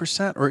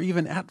 4% or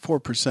even at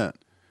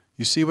 4%.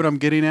 You see what I'm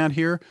getting at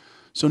here?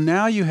 So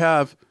now you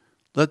have,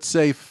 let's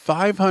say,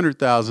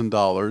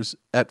 $500,000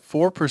 at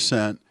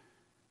 4%,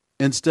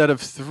 instead of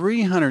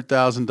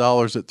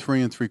 $300,000 at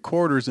 3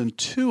 3/4 and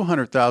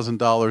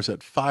 $200,000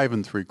 at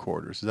 5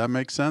 3/4. Does that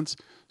make sense?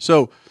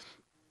 So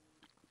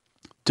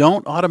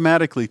don't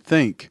automatically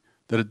think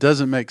that it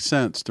doesn't make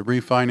sense to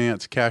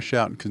refinance, cash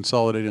out, and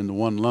consolidate into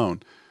one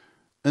loan.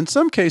 In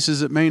some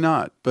cases, it may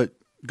not, but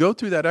go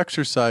through that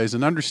exercise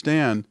and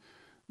understand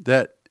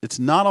that it's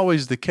not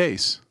always the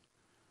case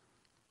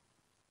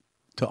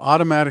to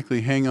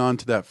automatically hang on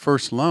to that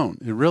first loan.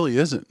 It really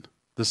isn't.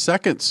 The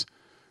seconds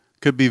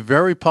could be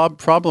very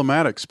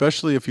problematic,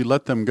 especially if you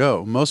let them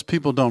go. Most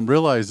people don't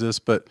realize this,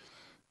 but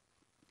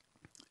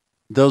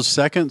those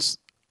seconds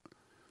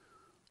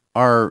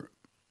are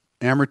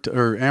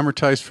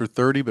amortized for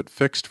 30 but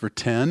fixed for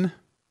 10.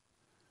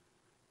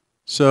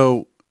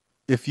 So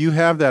if you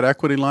have that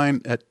equity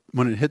line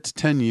when it hits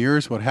 10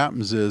 years, what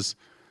happens is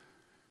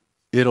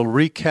it'll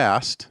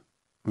recast,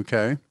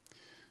 okay?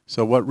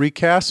 So what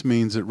recast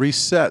means, it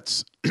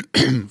resets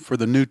for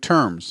the new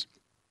terms.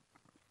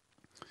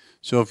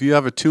 So if you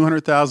have a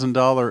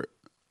 $200,000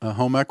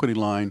 home equity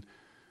line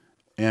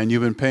and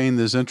you've been paying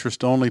this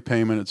interest-only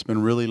payment, it's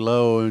been really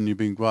low, and you've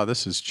been, wow,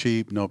 this is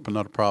cheap, nope,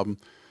 not a problem.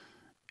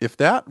 If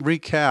that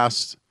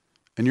recasts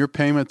and your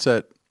payment's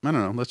at, I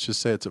don't know, let's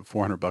just say it's at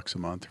 $400 a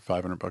month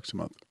or $500 a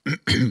month,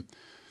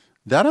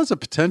 that has a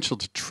potential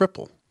to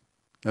triple.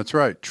 That's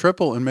right,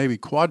 triple and maybe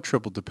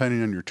quadruple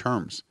depending on your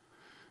terms.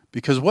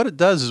 Because what it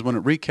does is when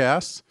it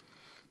recasts,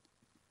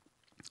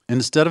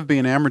 instead of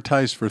being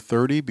amortized for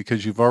 30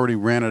 because you've already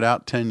ran it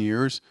out 10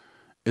 years,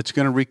 it's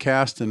going to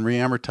recast and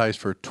reamortize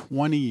for a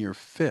 20-year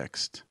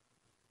fixed,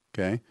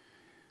 okay?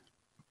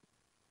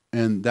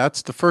 And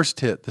that's the first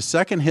hit. The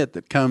second hit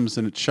that comes,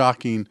 and it's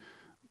shocking,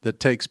 that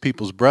takes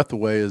people's breath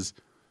away, is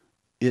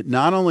it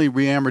not only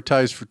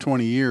reamortized for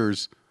 20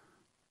 years,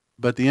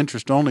 but the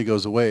interest only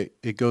goes away.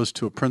 It goes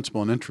to a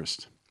principal and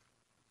interest.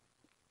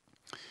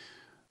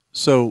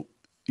 So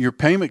your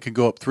payment could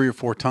go up 3 or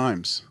 4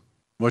 times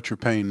what you're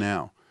paying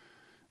now.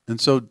 And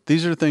so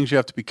these are things you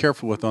have to be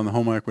careful with on the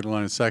home equity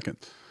line in a second.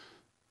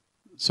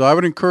 So I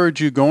would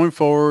encourage you going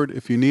forward,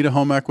 if you need a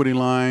home equity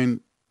line,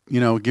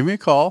 give me a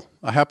call.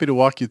 I'm happy to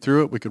walk you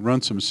through it. We could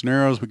run some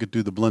scenarios. We could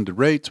do the blended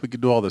rates. We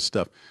could do all this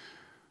stuff.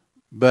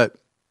 But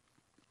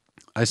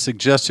I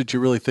suggest that you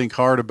really think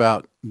hard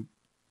about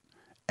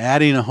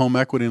adding a home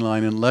equity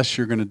line unless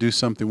you're going to do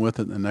something with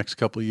it in the next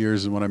couple of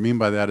years. And what I mean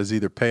by that is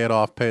either pay it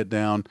off, pay it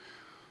down,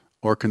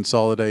 or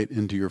consolidate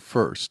into your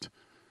first.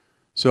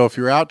 So if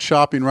you're out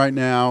shopping right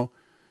now,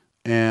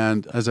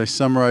 and as I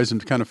summarize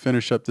and kind of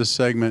finish up this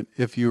segment,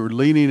 if you're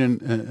leaning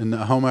in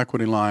the home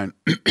equity line,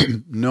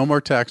 no more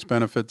tax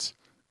benefits.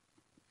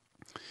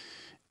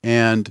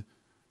 And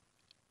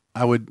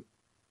I would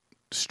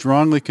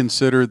strongly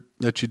consider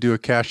that you do a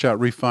cash out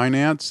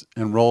refinance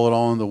and roll it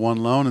all into one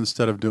loan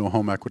instead of do a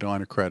home equity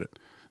line of credit.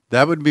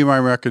 That would be my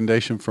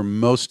recommendation for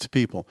most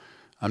people.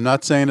 I'm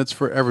not saying it's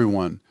for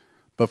everyone,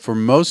 but for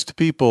most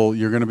people,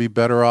 you're going to be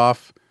better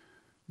off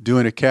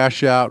doing a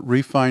cash out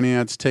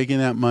refinance, taking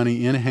that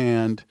money in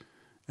hand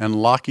and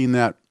locking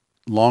that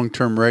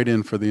long-term rate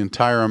in for the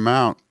entire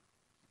amount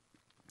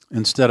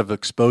instead of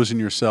exposing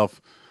yourself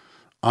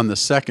on the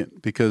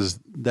second, because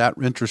that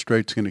interest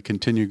rate's going to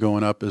continue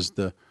going up as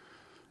the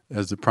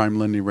prime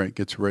lending rate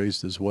gets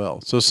raised as well.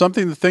 So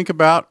something to think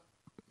about,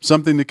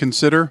 something to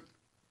consider.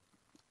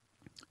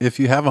 If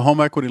you have a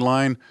home equity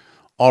line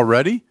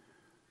already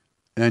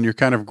and you're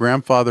kind of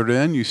grandfathered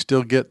in, you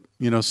still get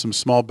some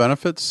small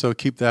benefits, so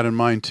keep that in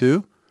mind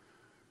too.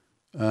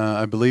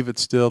 I believe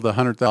it's still the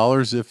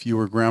 $100 if you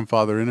were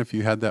grandfathered in, if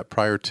you had that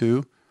prior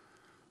to.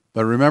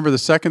 But remember, the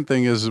second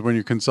thing is when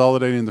you're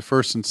consolidating the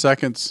first and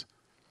seconds,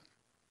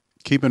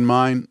 keep in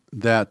mind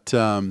that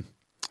the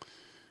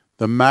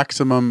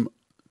maximum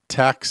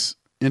tax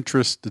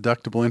interest,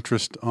 deductible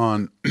interest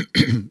on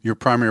your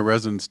primary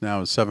residence now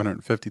is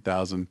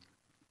 $750,000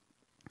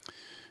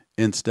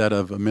 instead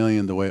of $1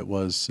 million the way it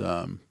was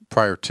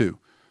prior to.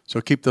 So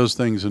keep those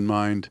things in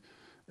mind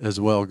as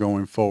well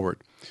going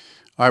forward.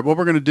 All right, what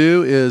we're going to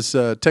do is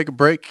take a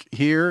break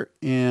here,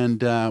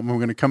 and we're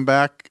going to come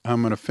back.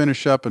 I'm going to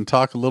finish up and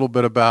talk a little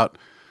bit about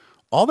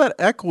all that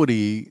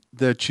equity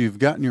that you've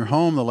got in your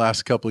home the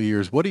last couple of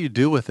years. What do you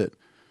do with it?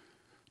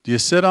 Do you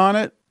sit on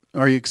it?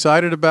 Are you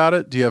excited about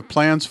it? Do you have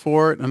plans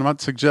for it? And I'm not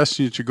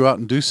suggesting that you go out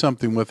and do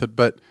something with it,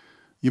 but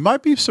you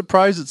might be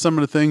surprised at some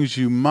of the things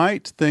you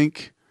might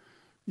think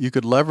you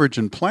could leverage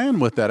and plan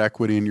with that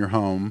equity in your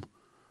home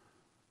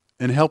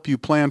and help you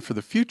plan for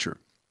the future.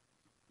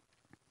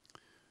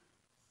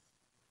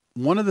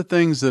 One of the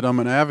things that I'm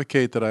going to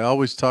advocate that I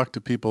always talk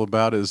to people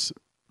about is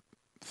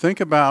think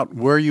about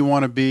where you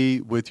want to be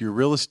with your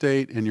real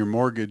estate and your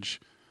mortgage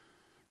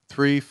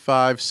 3,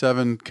 5,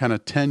 7, kind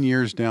of 10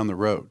 years down the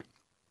road.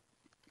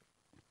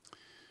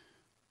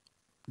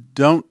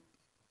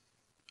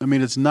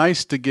 It's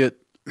nice to get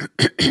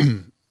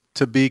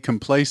to be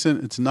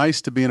complacent. It's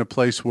nice to be in a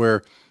place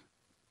where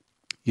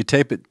you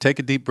take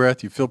a deep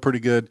breath, you feel pretty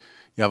good,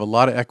 you have a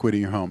lot of equity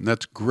in your home.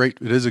 That's great.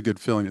 It is a good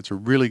feeling. It's a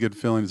really good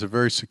feeling. It's a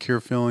very secure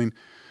feeling.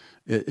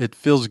 It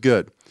feels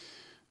good.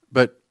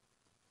 But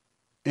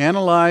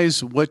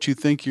analyze what you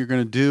think you're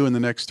going to do in the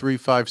next 3,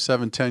 5,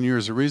 7, 10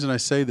 years. The reason I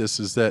say this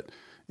is that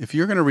if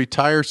you're going to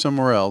retire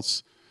somewhere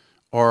else,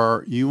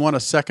 or you want a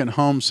second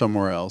home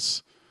somewhere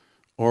else,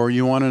 or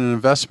you want an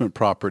investment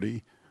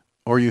property,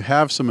 or you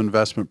have some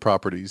investment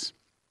properties,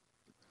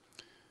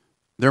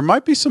 there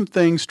might be some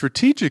things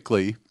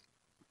strategically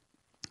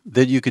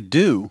that you could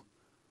do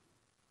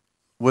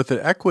with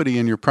the equity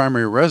in your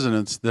primary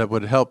residence that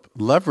would help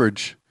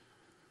leverage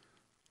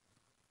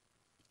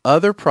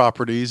other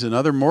properties and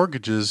other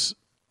mortgages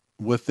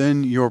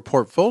within your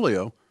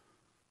portfolio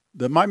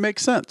that might make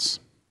sense.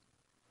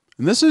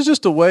 And this is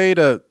just a way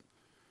to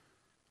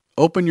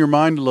open your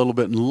mind a little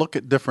bit and look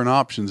at different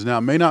options. Now,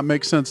 it may not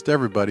make sense to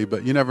everybody,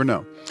 but you never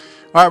know.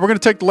 All right, we're going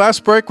to take the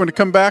last break. We're going to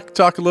come back,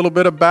 talk a little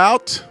bit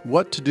about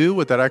what to do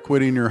with that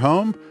equity in your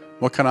home,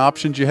 what kind of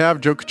options you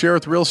have. Joe Kuchera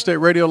with Real Estate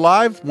Radio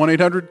Live,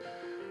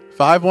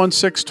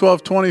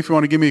 1-800-516-1220. If you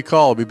want to give me a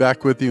call, I'll be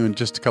back with you in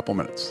just a couple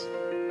minutes.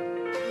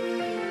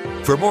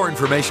 For more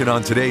information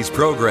on today's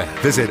program,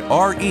 visit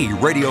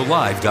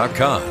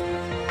reradiolive.com.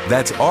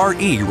 That's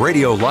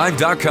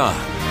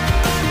reradiolive.com.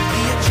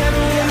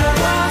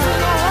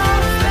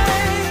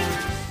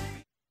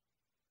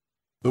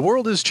 The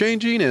world is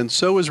changing, and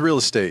so is real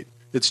estate.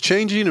 It's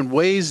changing in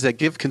ways that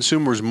give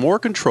consumers more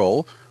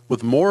control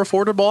with more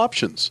affordable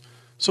options.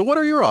 So what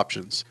are your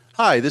options?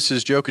 Hi, this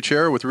is Joe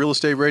Kuchera with Real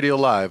Estate Radio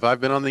Live. I've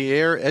been on the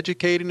air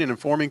educating and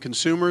informing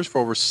consumers for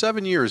over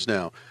 7 years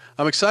now.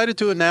 I'm excited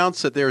to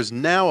announce that there is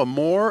now a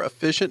more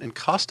efficient and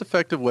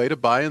cost-effective way to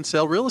buy and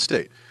sell real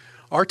estate.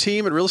 Our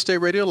team at Real Estate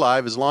Radio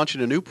Live is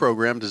launching a new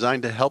program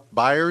designed to help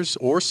buyers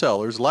or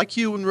sellers like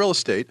you in real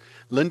estate,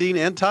 lending,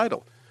 and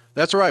title.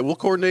 That's right, we'll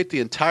coordinate the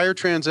entire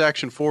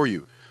transaction for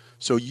you.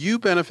 So you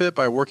benefit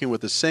by working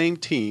with the same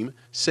team,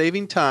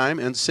 saving time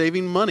and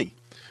saving money.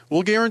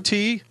 We'll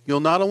guarantee you'll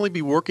not only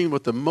be working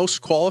with the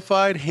most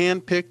qualified,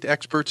 hand-picked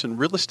experts in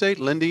real estate,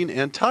 lending,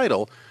 and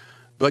title,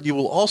 but you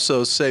will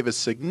also save a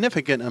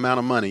significant amount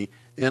of money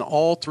in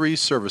all three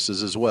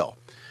services as well.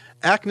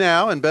 Act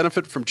now and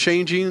benefit from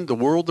changing the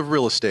world of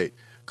real estate.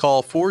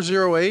 Call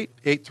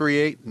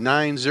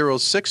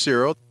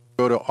 408-838-9060.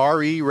 Go to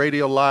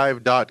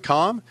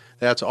reradiolive.com.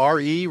 That's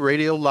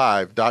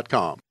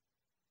reradiolive.com.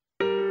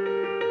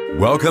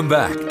 Welcome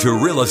back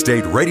to Real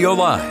Estate Radio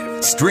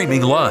Live,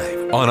 streaming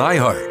live on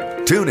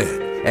iHeart,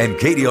 TuneIn, and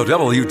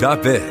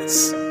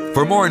KDOW.biz.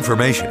 For more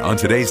information on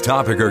today's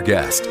topic or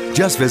guest,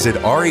 just visit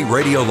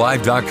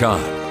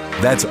reradiolive.com.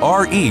 That's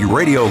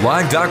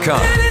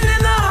reradiolive.com.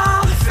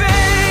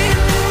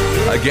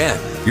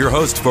 Again, your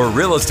host for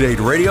Real Estate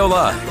Radio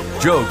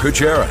Live, Joe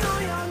Kuchera.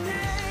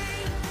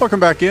 Welcome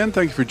back in.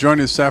 Thank you for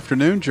joining us this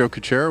afternoon. Joe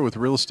Kuchera with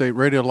Real Estate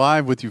Radio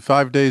Live with you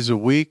 5 days a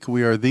week.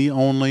 We are the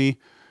only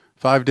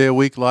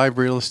 5-day-a-week live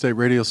real estate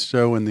radio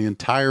show in the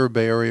entire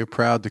Bay Area.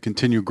 Proud to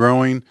continue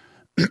growing,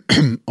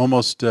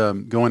 almost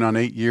going on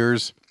 8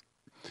 years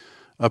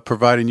of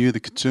providing you, the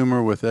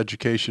consumer, with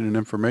education and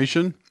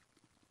information.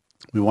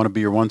 We want to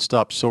be your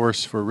one-stop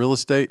source for real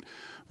estate.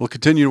 We'll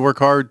continue to work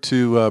hard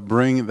to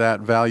bring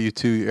that value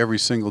to you every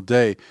single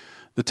day.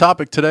 The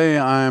topic today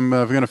I'm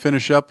going to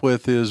finish up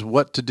with is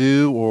what to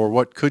do, or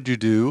what could you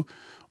do,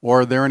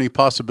 or are there any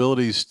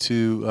possibilities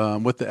to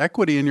with the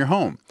equity in your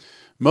home?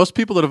 Most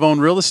people that have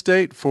owned real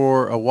estate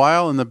for a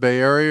while in the Bay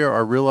Area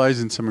are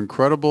realizing some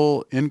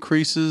incredible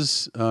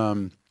increases,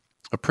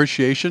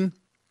 appreciation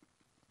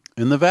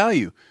in the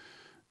value.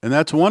 And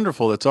that's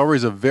wonderful. It's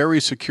always a very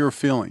secure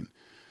feeling.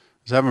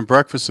 I was having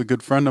breakfast with a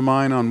good friend of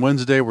mine on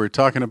Wednesday. We were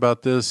talking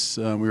about this.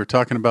 We were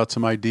talking about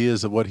some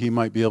ideas of what he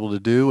might be able to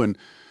do. And,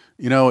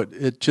 you know,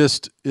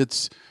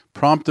 it's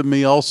prompted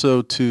me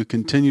also to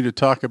continue to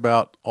talk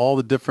about all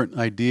the different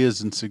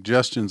ideas and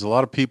suggestions. A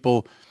lot of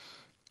people,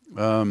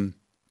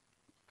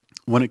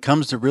 when it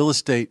comes to real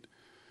estate,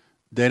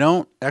 they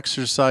don't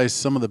exercise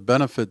some of the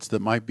benefits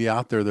that might be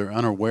out there. They're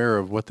unaware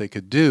of what they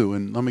could do.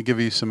 And let me give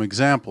you some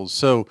examples.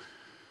 So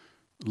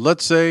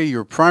let's say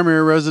your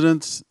primary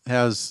residence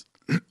has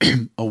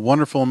a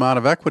wonderful amount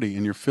of equity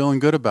and you're feeling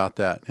good about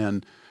that.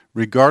 And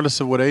regardless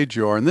of what age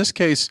you are, in this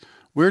case,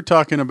 we're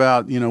talking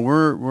about, you know,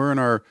 we're in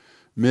our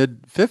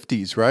mid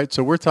 50s, right?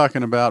 So we're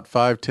talking about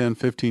 5, 10,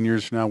 15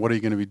 years from now. What are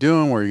you going to be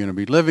doing? Where are you going to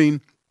be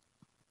living?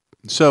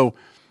 So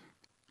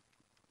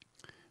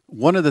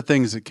one of the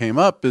things that came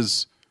up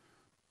is,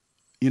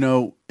 you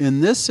know, in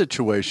this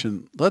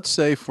situation, let's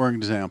say, for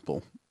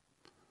example,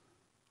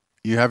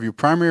 you have your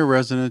primary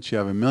residence, you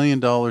have $1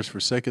 million, for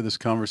sake of this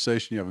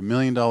conversation, you have $1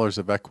 million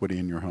of equity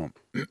in your home.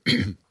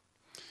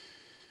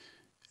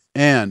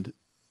 And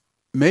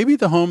maybe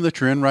the home that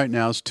you're in right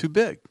now is too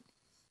big.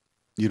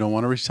 You don't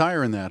want to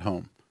retire in that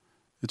home.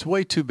 It's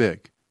way too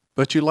big,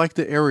 but you like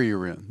the area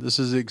you're in. This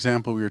is the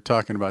example we were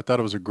talking about. I thought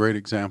it was a great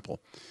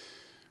example.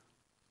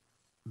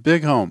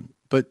 Big home,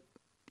 but,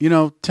 you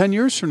know, 10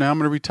 years from now, I'm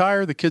going to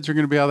retire. The kids are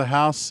going to be out of the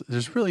house.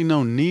 There's really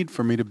no need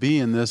for me to be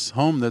in this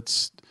home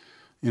that's,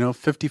 you know,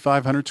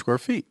 5,500 square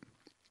feet.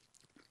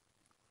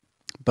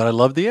 But I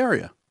love the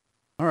area.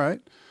 All right.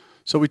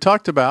 So we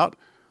talked about,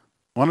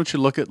 why don't you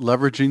look at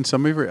leveraging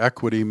some of your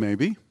equity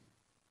maybe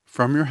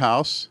from your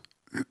house,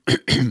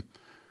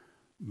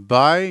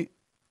 buy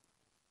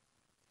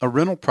a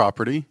rental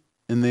property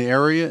in the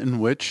area in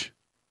which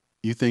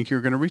you think you're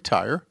going to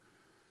retire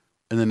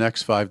in the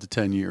next 5 to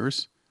 10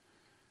 years.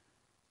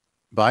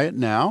 Buy it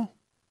now.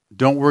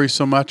 Don't worry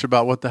so much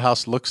about what the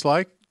house looks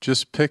like.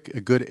 Just pick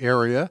a good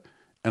area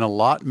and a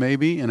lot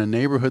maybe in a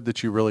neighborhood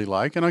that you really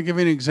like. And I'll give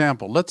you an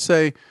example. Let's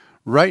say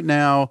right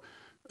now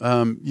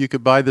you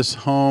could buy this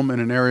home in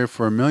an area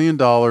for $1 million.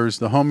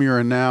 The home you're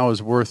in now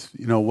is worth,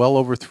 you know, well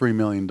over $3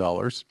 million.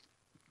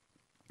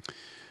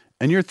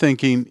 and you're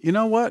thinking, you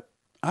know what?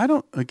 I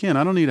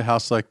don't need a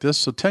house like this.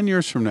 So 10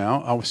 years from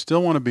now, I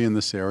still want to be in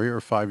this area,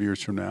 or 5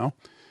 years from now.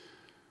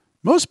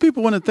 Most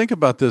people wouldn't think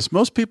about this.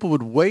 Most people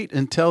would wait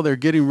until they're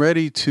getting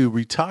ready to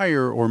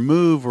retire or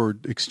move or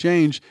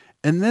exchange,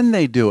 and then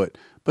they do it.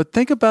 But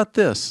think about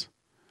this.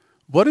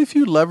 What if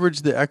you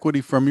leverage the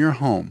equity from your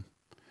home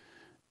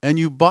and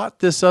you bought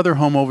this other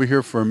home over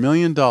here for $1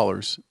 million?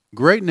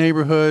 Great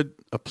neighborhood,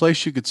 a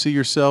place you could see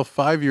yourself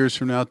 5 years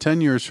from now,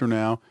 10 years from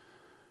now.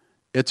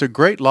 It's a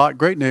great lot,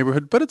 great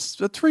neighborhood, but it's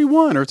a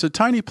 3-1, or it's a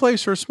tiny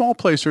place or a small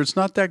place, or it's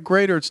not that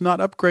great, or it's not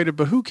upgraded,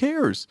 but who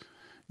cares?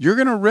 You're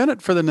going to rent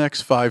it for the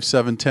next 5,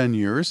 7, 10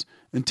 years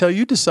until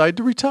you decide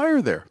to retire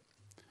there.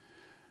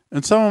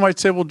 And someone might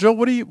say, well, Joe,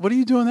 what are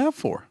you doing that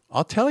for?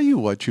 I'll tell you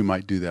what you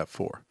might do that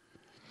for.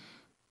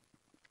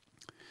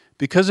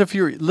 Because if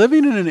you're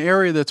living in an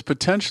area that's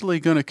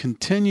potentially going to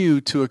continue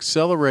to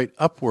accelerate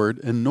upward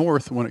and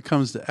north when it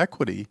comes to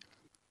equity,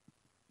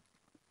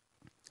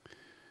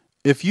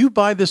 if you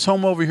buy this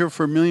home over here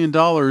for $1 million,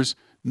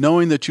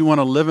 knowing that you want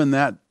to live in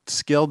that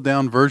scaled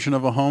down version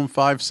of a home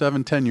 5,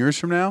 7, 10 years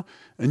from now,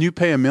 and you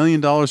pay $1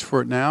 million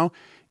for it now,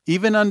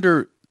 even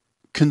under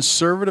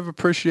conservative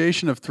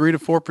appreciation of 3 to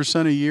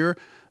 4% a year,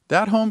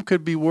 that home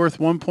could be worth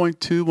 1.2,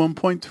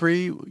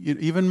 1.3,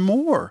 even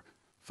more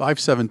 5,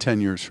 7,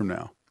 10 years from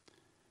now.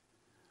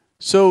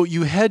 So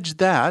you hedge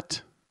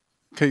that.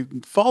 Okay,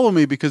 follow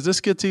me, because this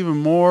gets even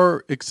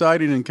more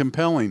exciting and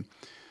compelling.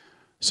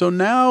 So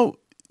now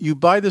you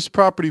buy this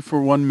property for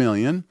 $1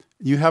 million.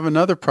 You have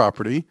another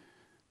property.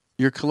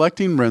 You're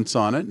collecting rents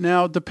on it.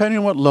 Now, depending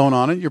on what loan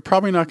on it, you're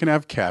probably not going to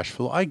have cash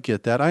flow. I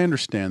get that. I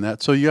understand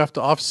that. So you have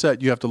to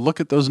offset. You have to look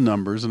at those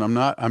numbers, and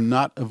I'm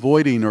not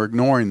avoiding or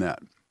ignoring that.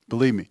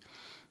 Believe me.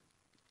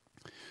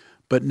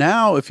 But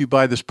now, if you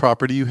buy this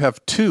property, you have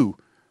 2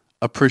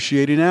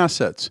 appreciating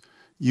assets.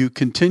 You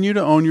continue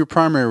to own your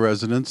primary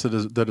residence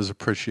that is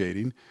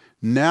appreciating.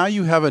 Now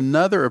you have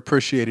another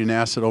appreciating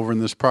asset over in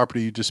this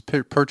property you just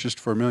purchased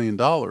for $1 million.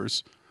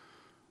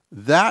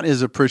 That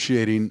is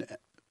appreciating.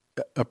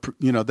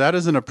 That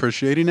is an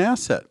appreciating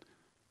asset,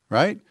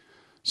 right?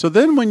 So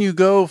then when you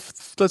go,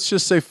 let's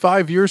just say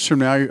 5 years from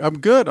now, I'm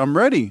good. I'm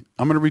ready.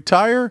 I'm going to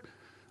retire.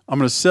 I'm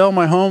going to sell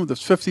my home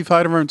that's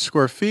 5,500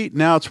 square feet.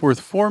 Now it's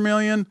worth $4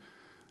 million.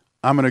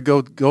 I'm going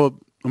to go.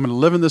 I'm going to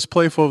live in this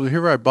place over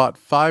here I bought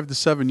 5 to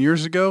 7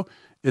 years ago.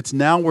 It's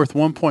now worth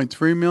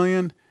 $1.3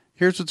 million.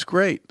 Here's what's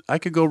great. I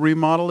could go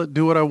remodel it,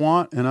 do what I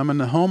want, and I'm in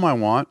the home I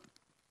want.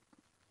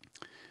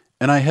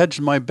 And I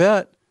hedged my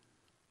bet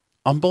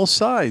on both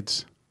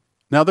sides.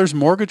 Now there's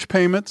mortgage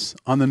payments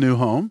on the new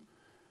home,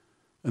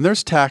 and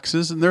there's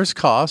taxes, and there's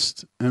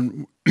costs,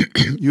 and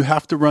you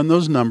have to run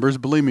those numbers.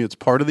 Believe me, it's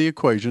part of the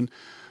equation.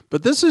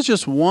 But this is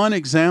just one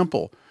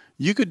example.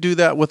 You could do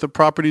that with a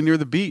property near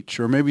the beach,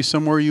 or maybe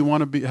somewhere you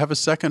want to have a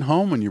second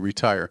home when you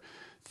retire.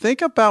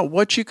 Think about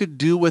what you could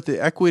do with the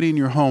equity in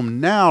your home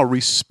now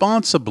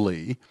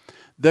responsibly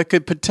that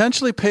could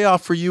potentially pay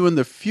off for you in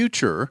the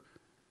future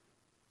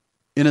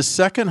in a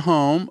second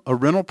home, a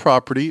rental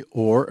property,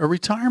 or a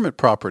retirement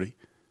property.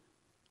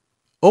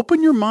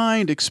 Open your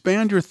mind,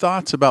 expand your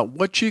thoughts about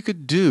what you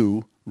could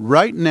do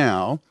right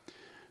now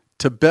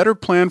to better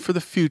plan for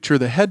the future,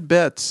 the hedge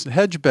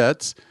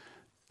bets,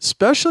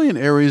 especially in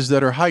areas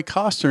that are high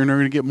cost and are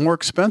going to get more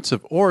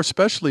expensive, or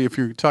especially if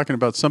you're talking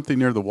about something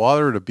near the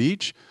water or the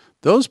beach.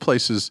 Those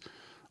places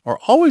are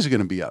always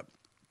going to be up.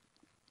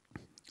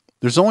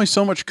 There's only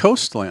so much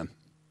coastland.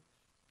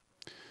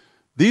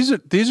 These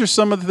are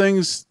some of the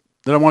things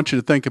that I want you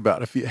to think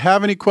about. If you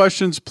have any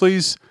questions,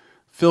 please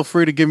feel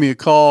free to give me a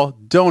call.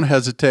 Don't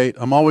hesitate.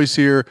 I'm always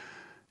here.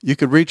 You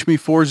can reach me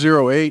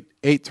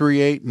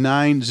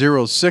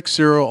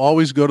 408-838-9060.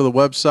 Always go to the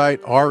website,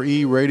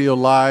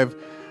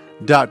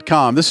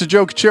 reradiolive.com. This is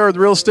Joe Kuchera with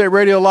Real Estate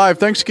Radio Live.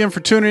 Thanks again for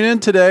tuning in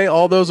today.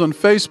 All those on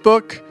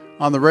Facebook,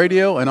 on the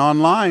radio, and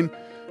online.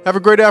 Have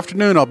a great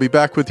afternoon. I'll be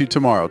back with you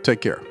tomorrow.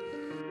 Take care.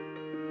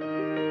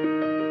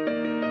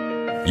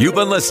 You've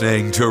been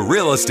listening to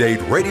Real Estate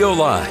Radio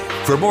Live.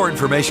 For more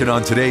information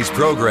on today's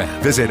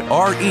program, visit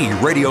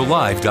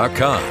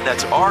reradiolive.com.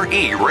 That's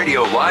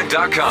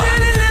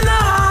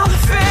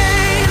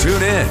reradiolive.com.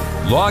 Tune in,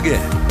 log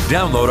in,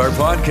 download our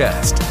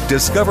podcast.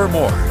 Discover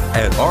more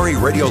at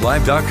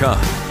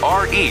reradiolive.com.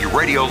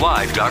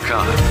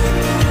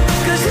 reradiolive.com.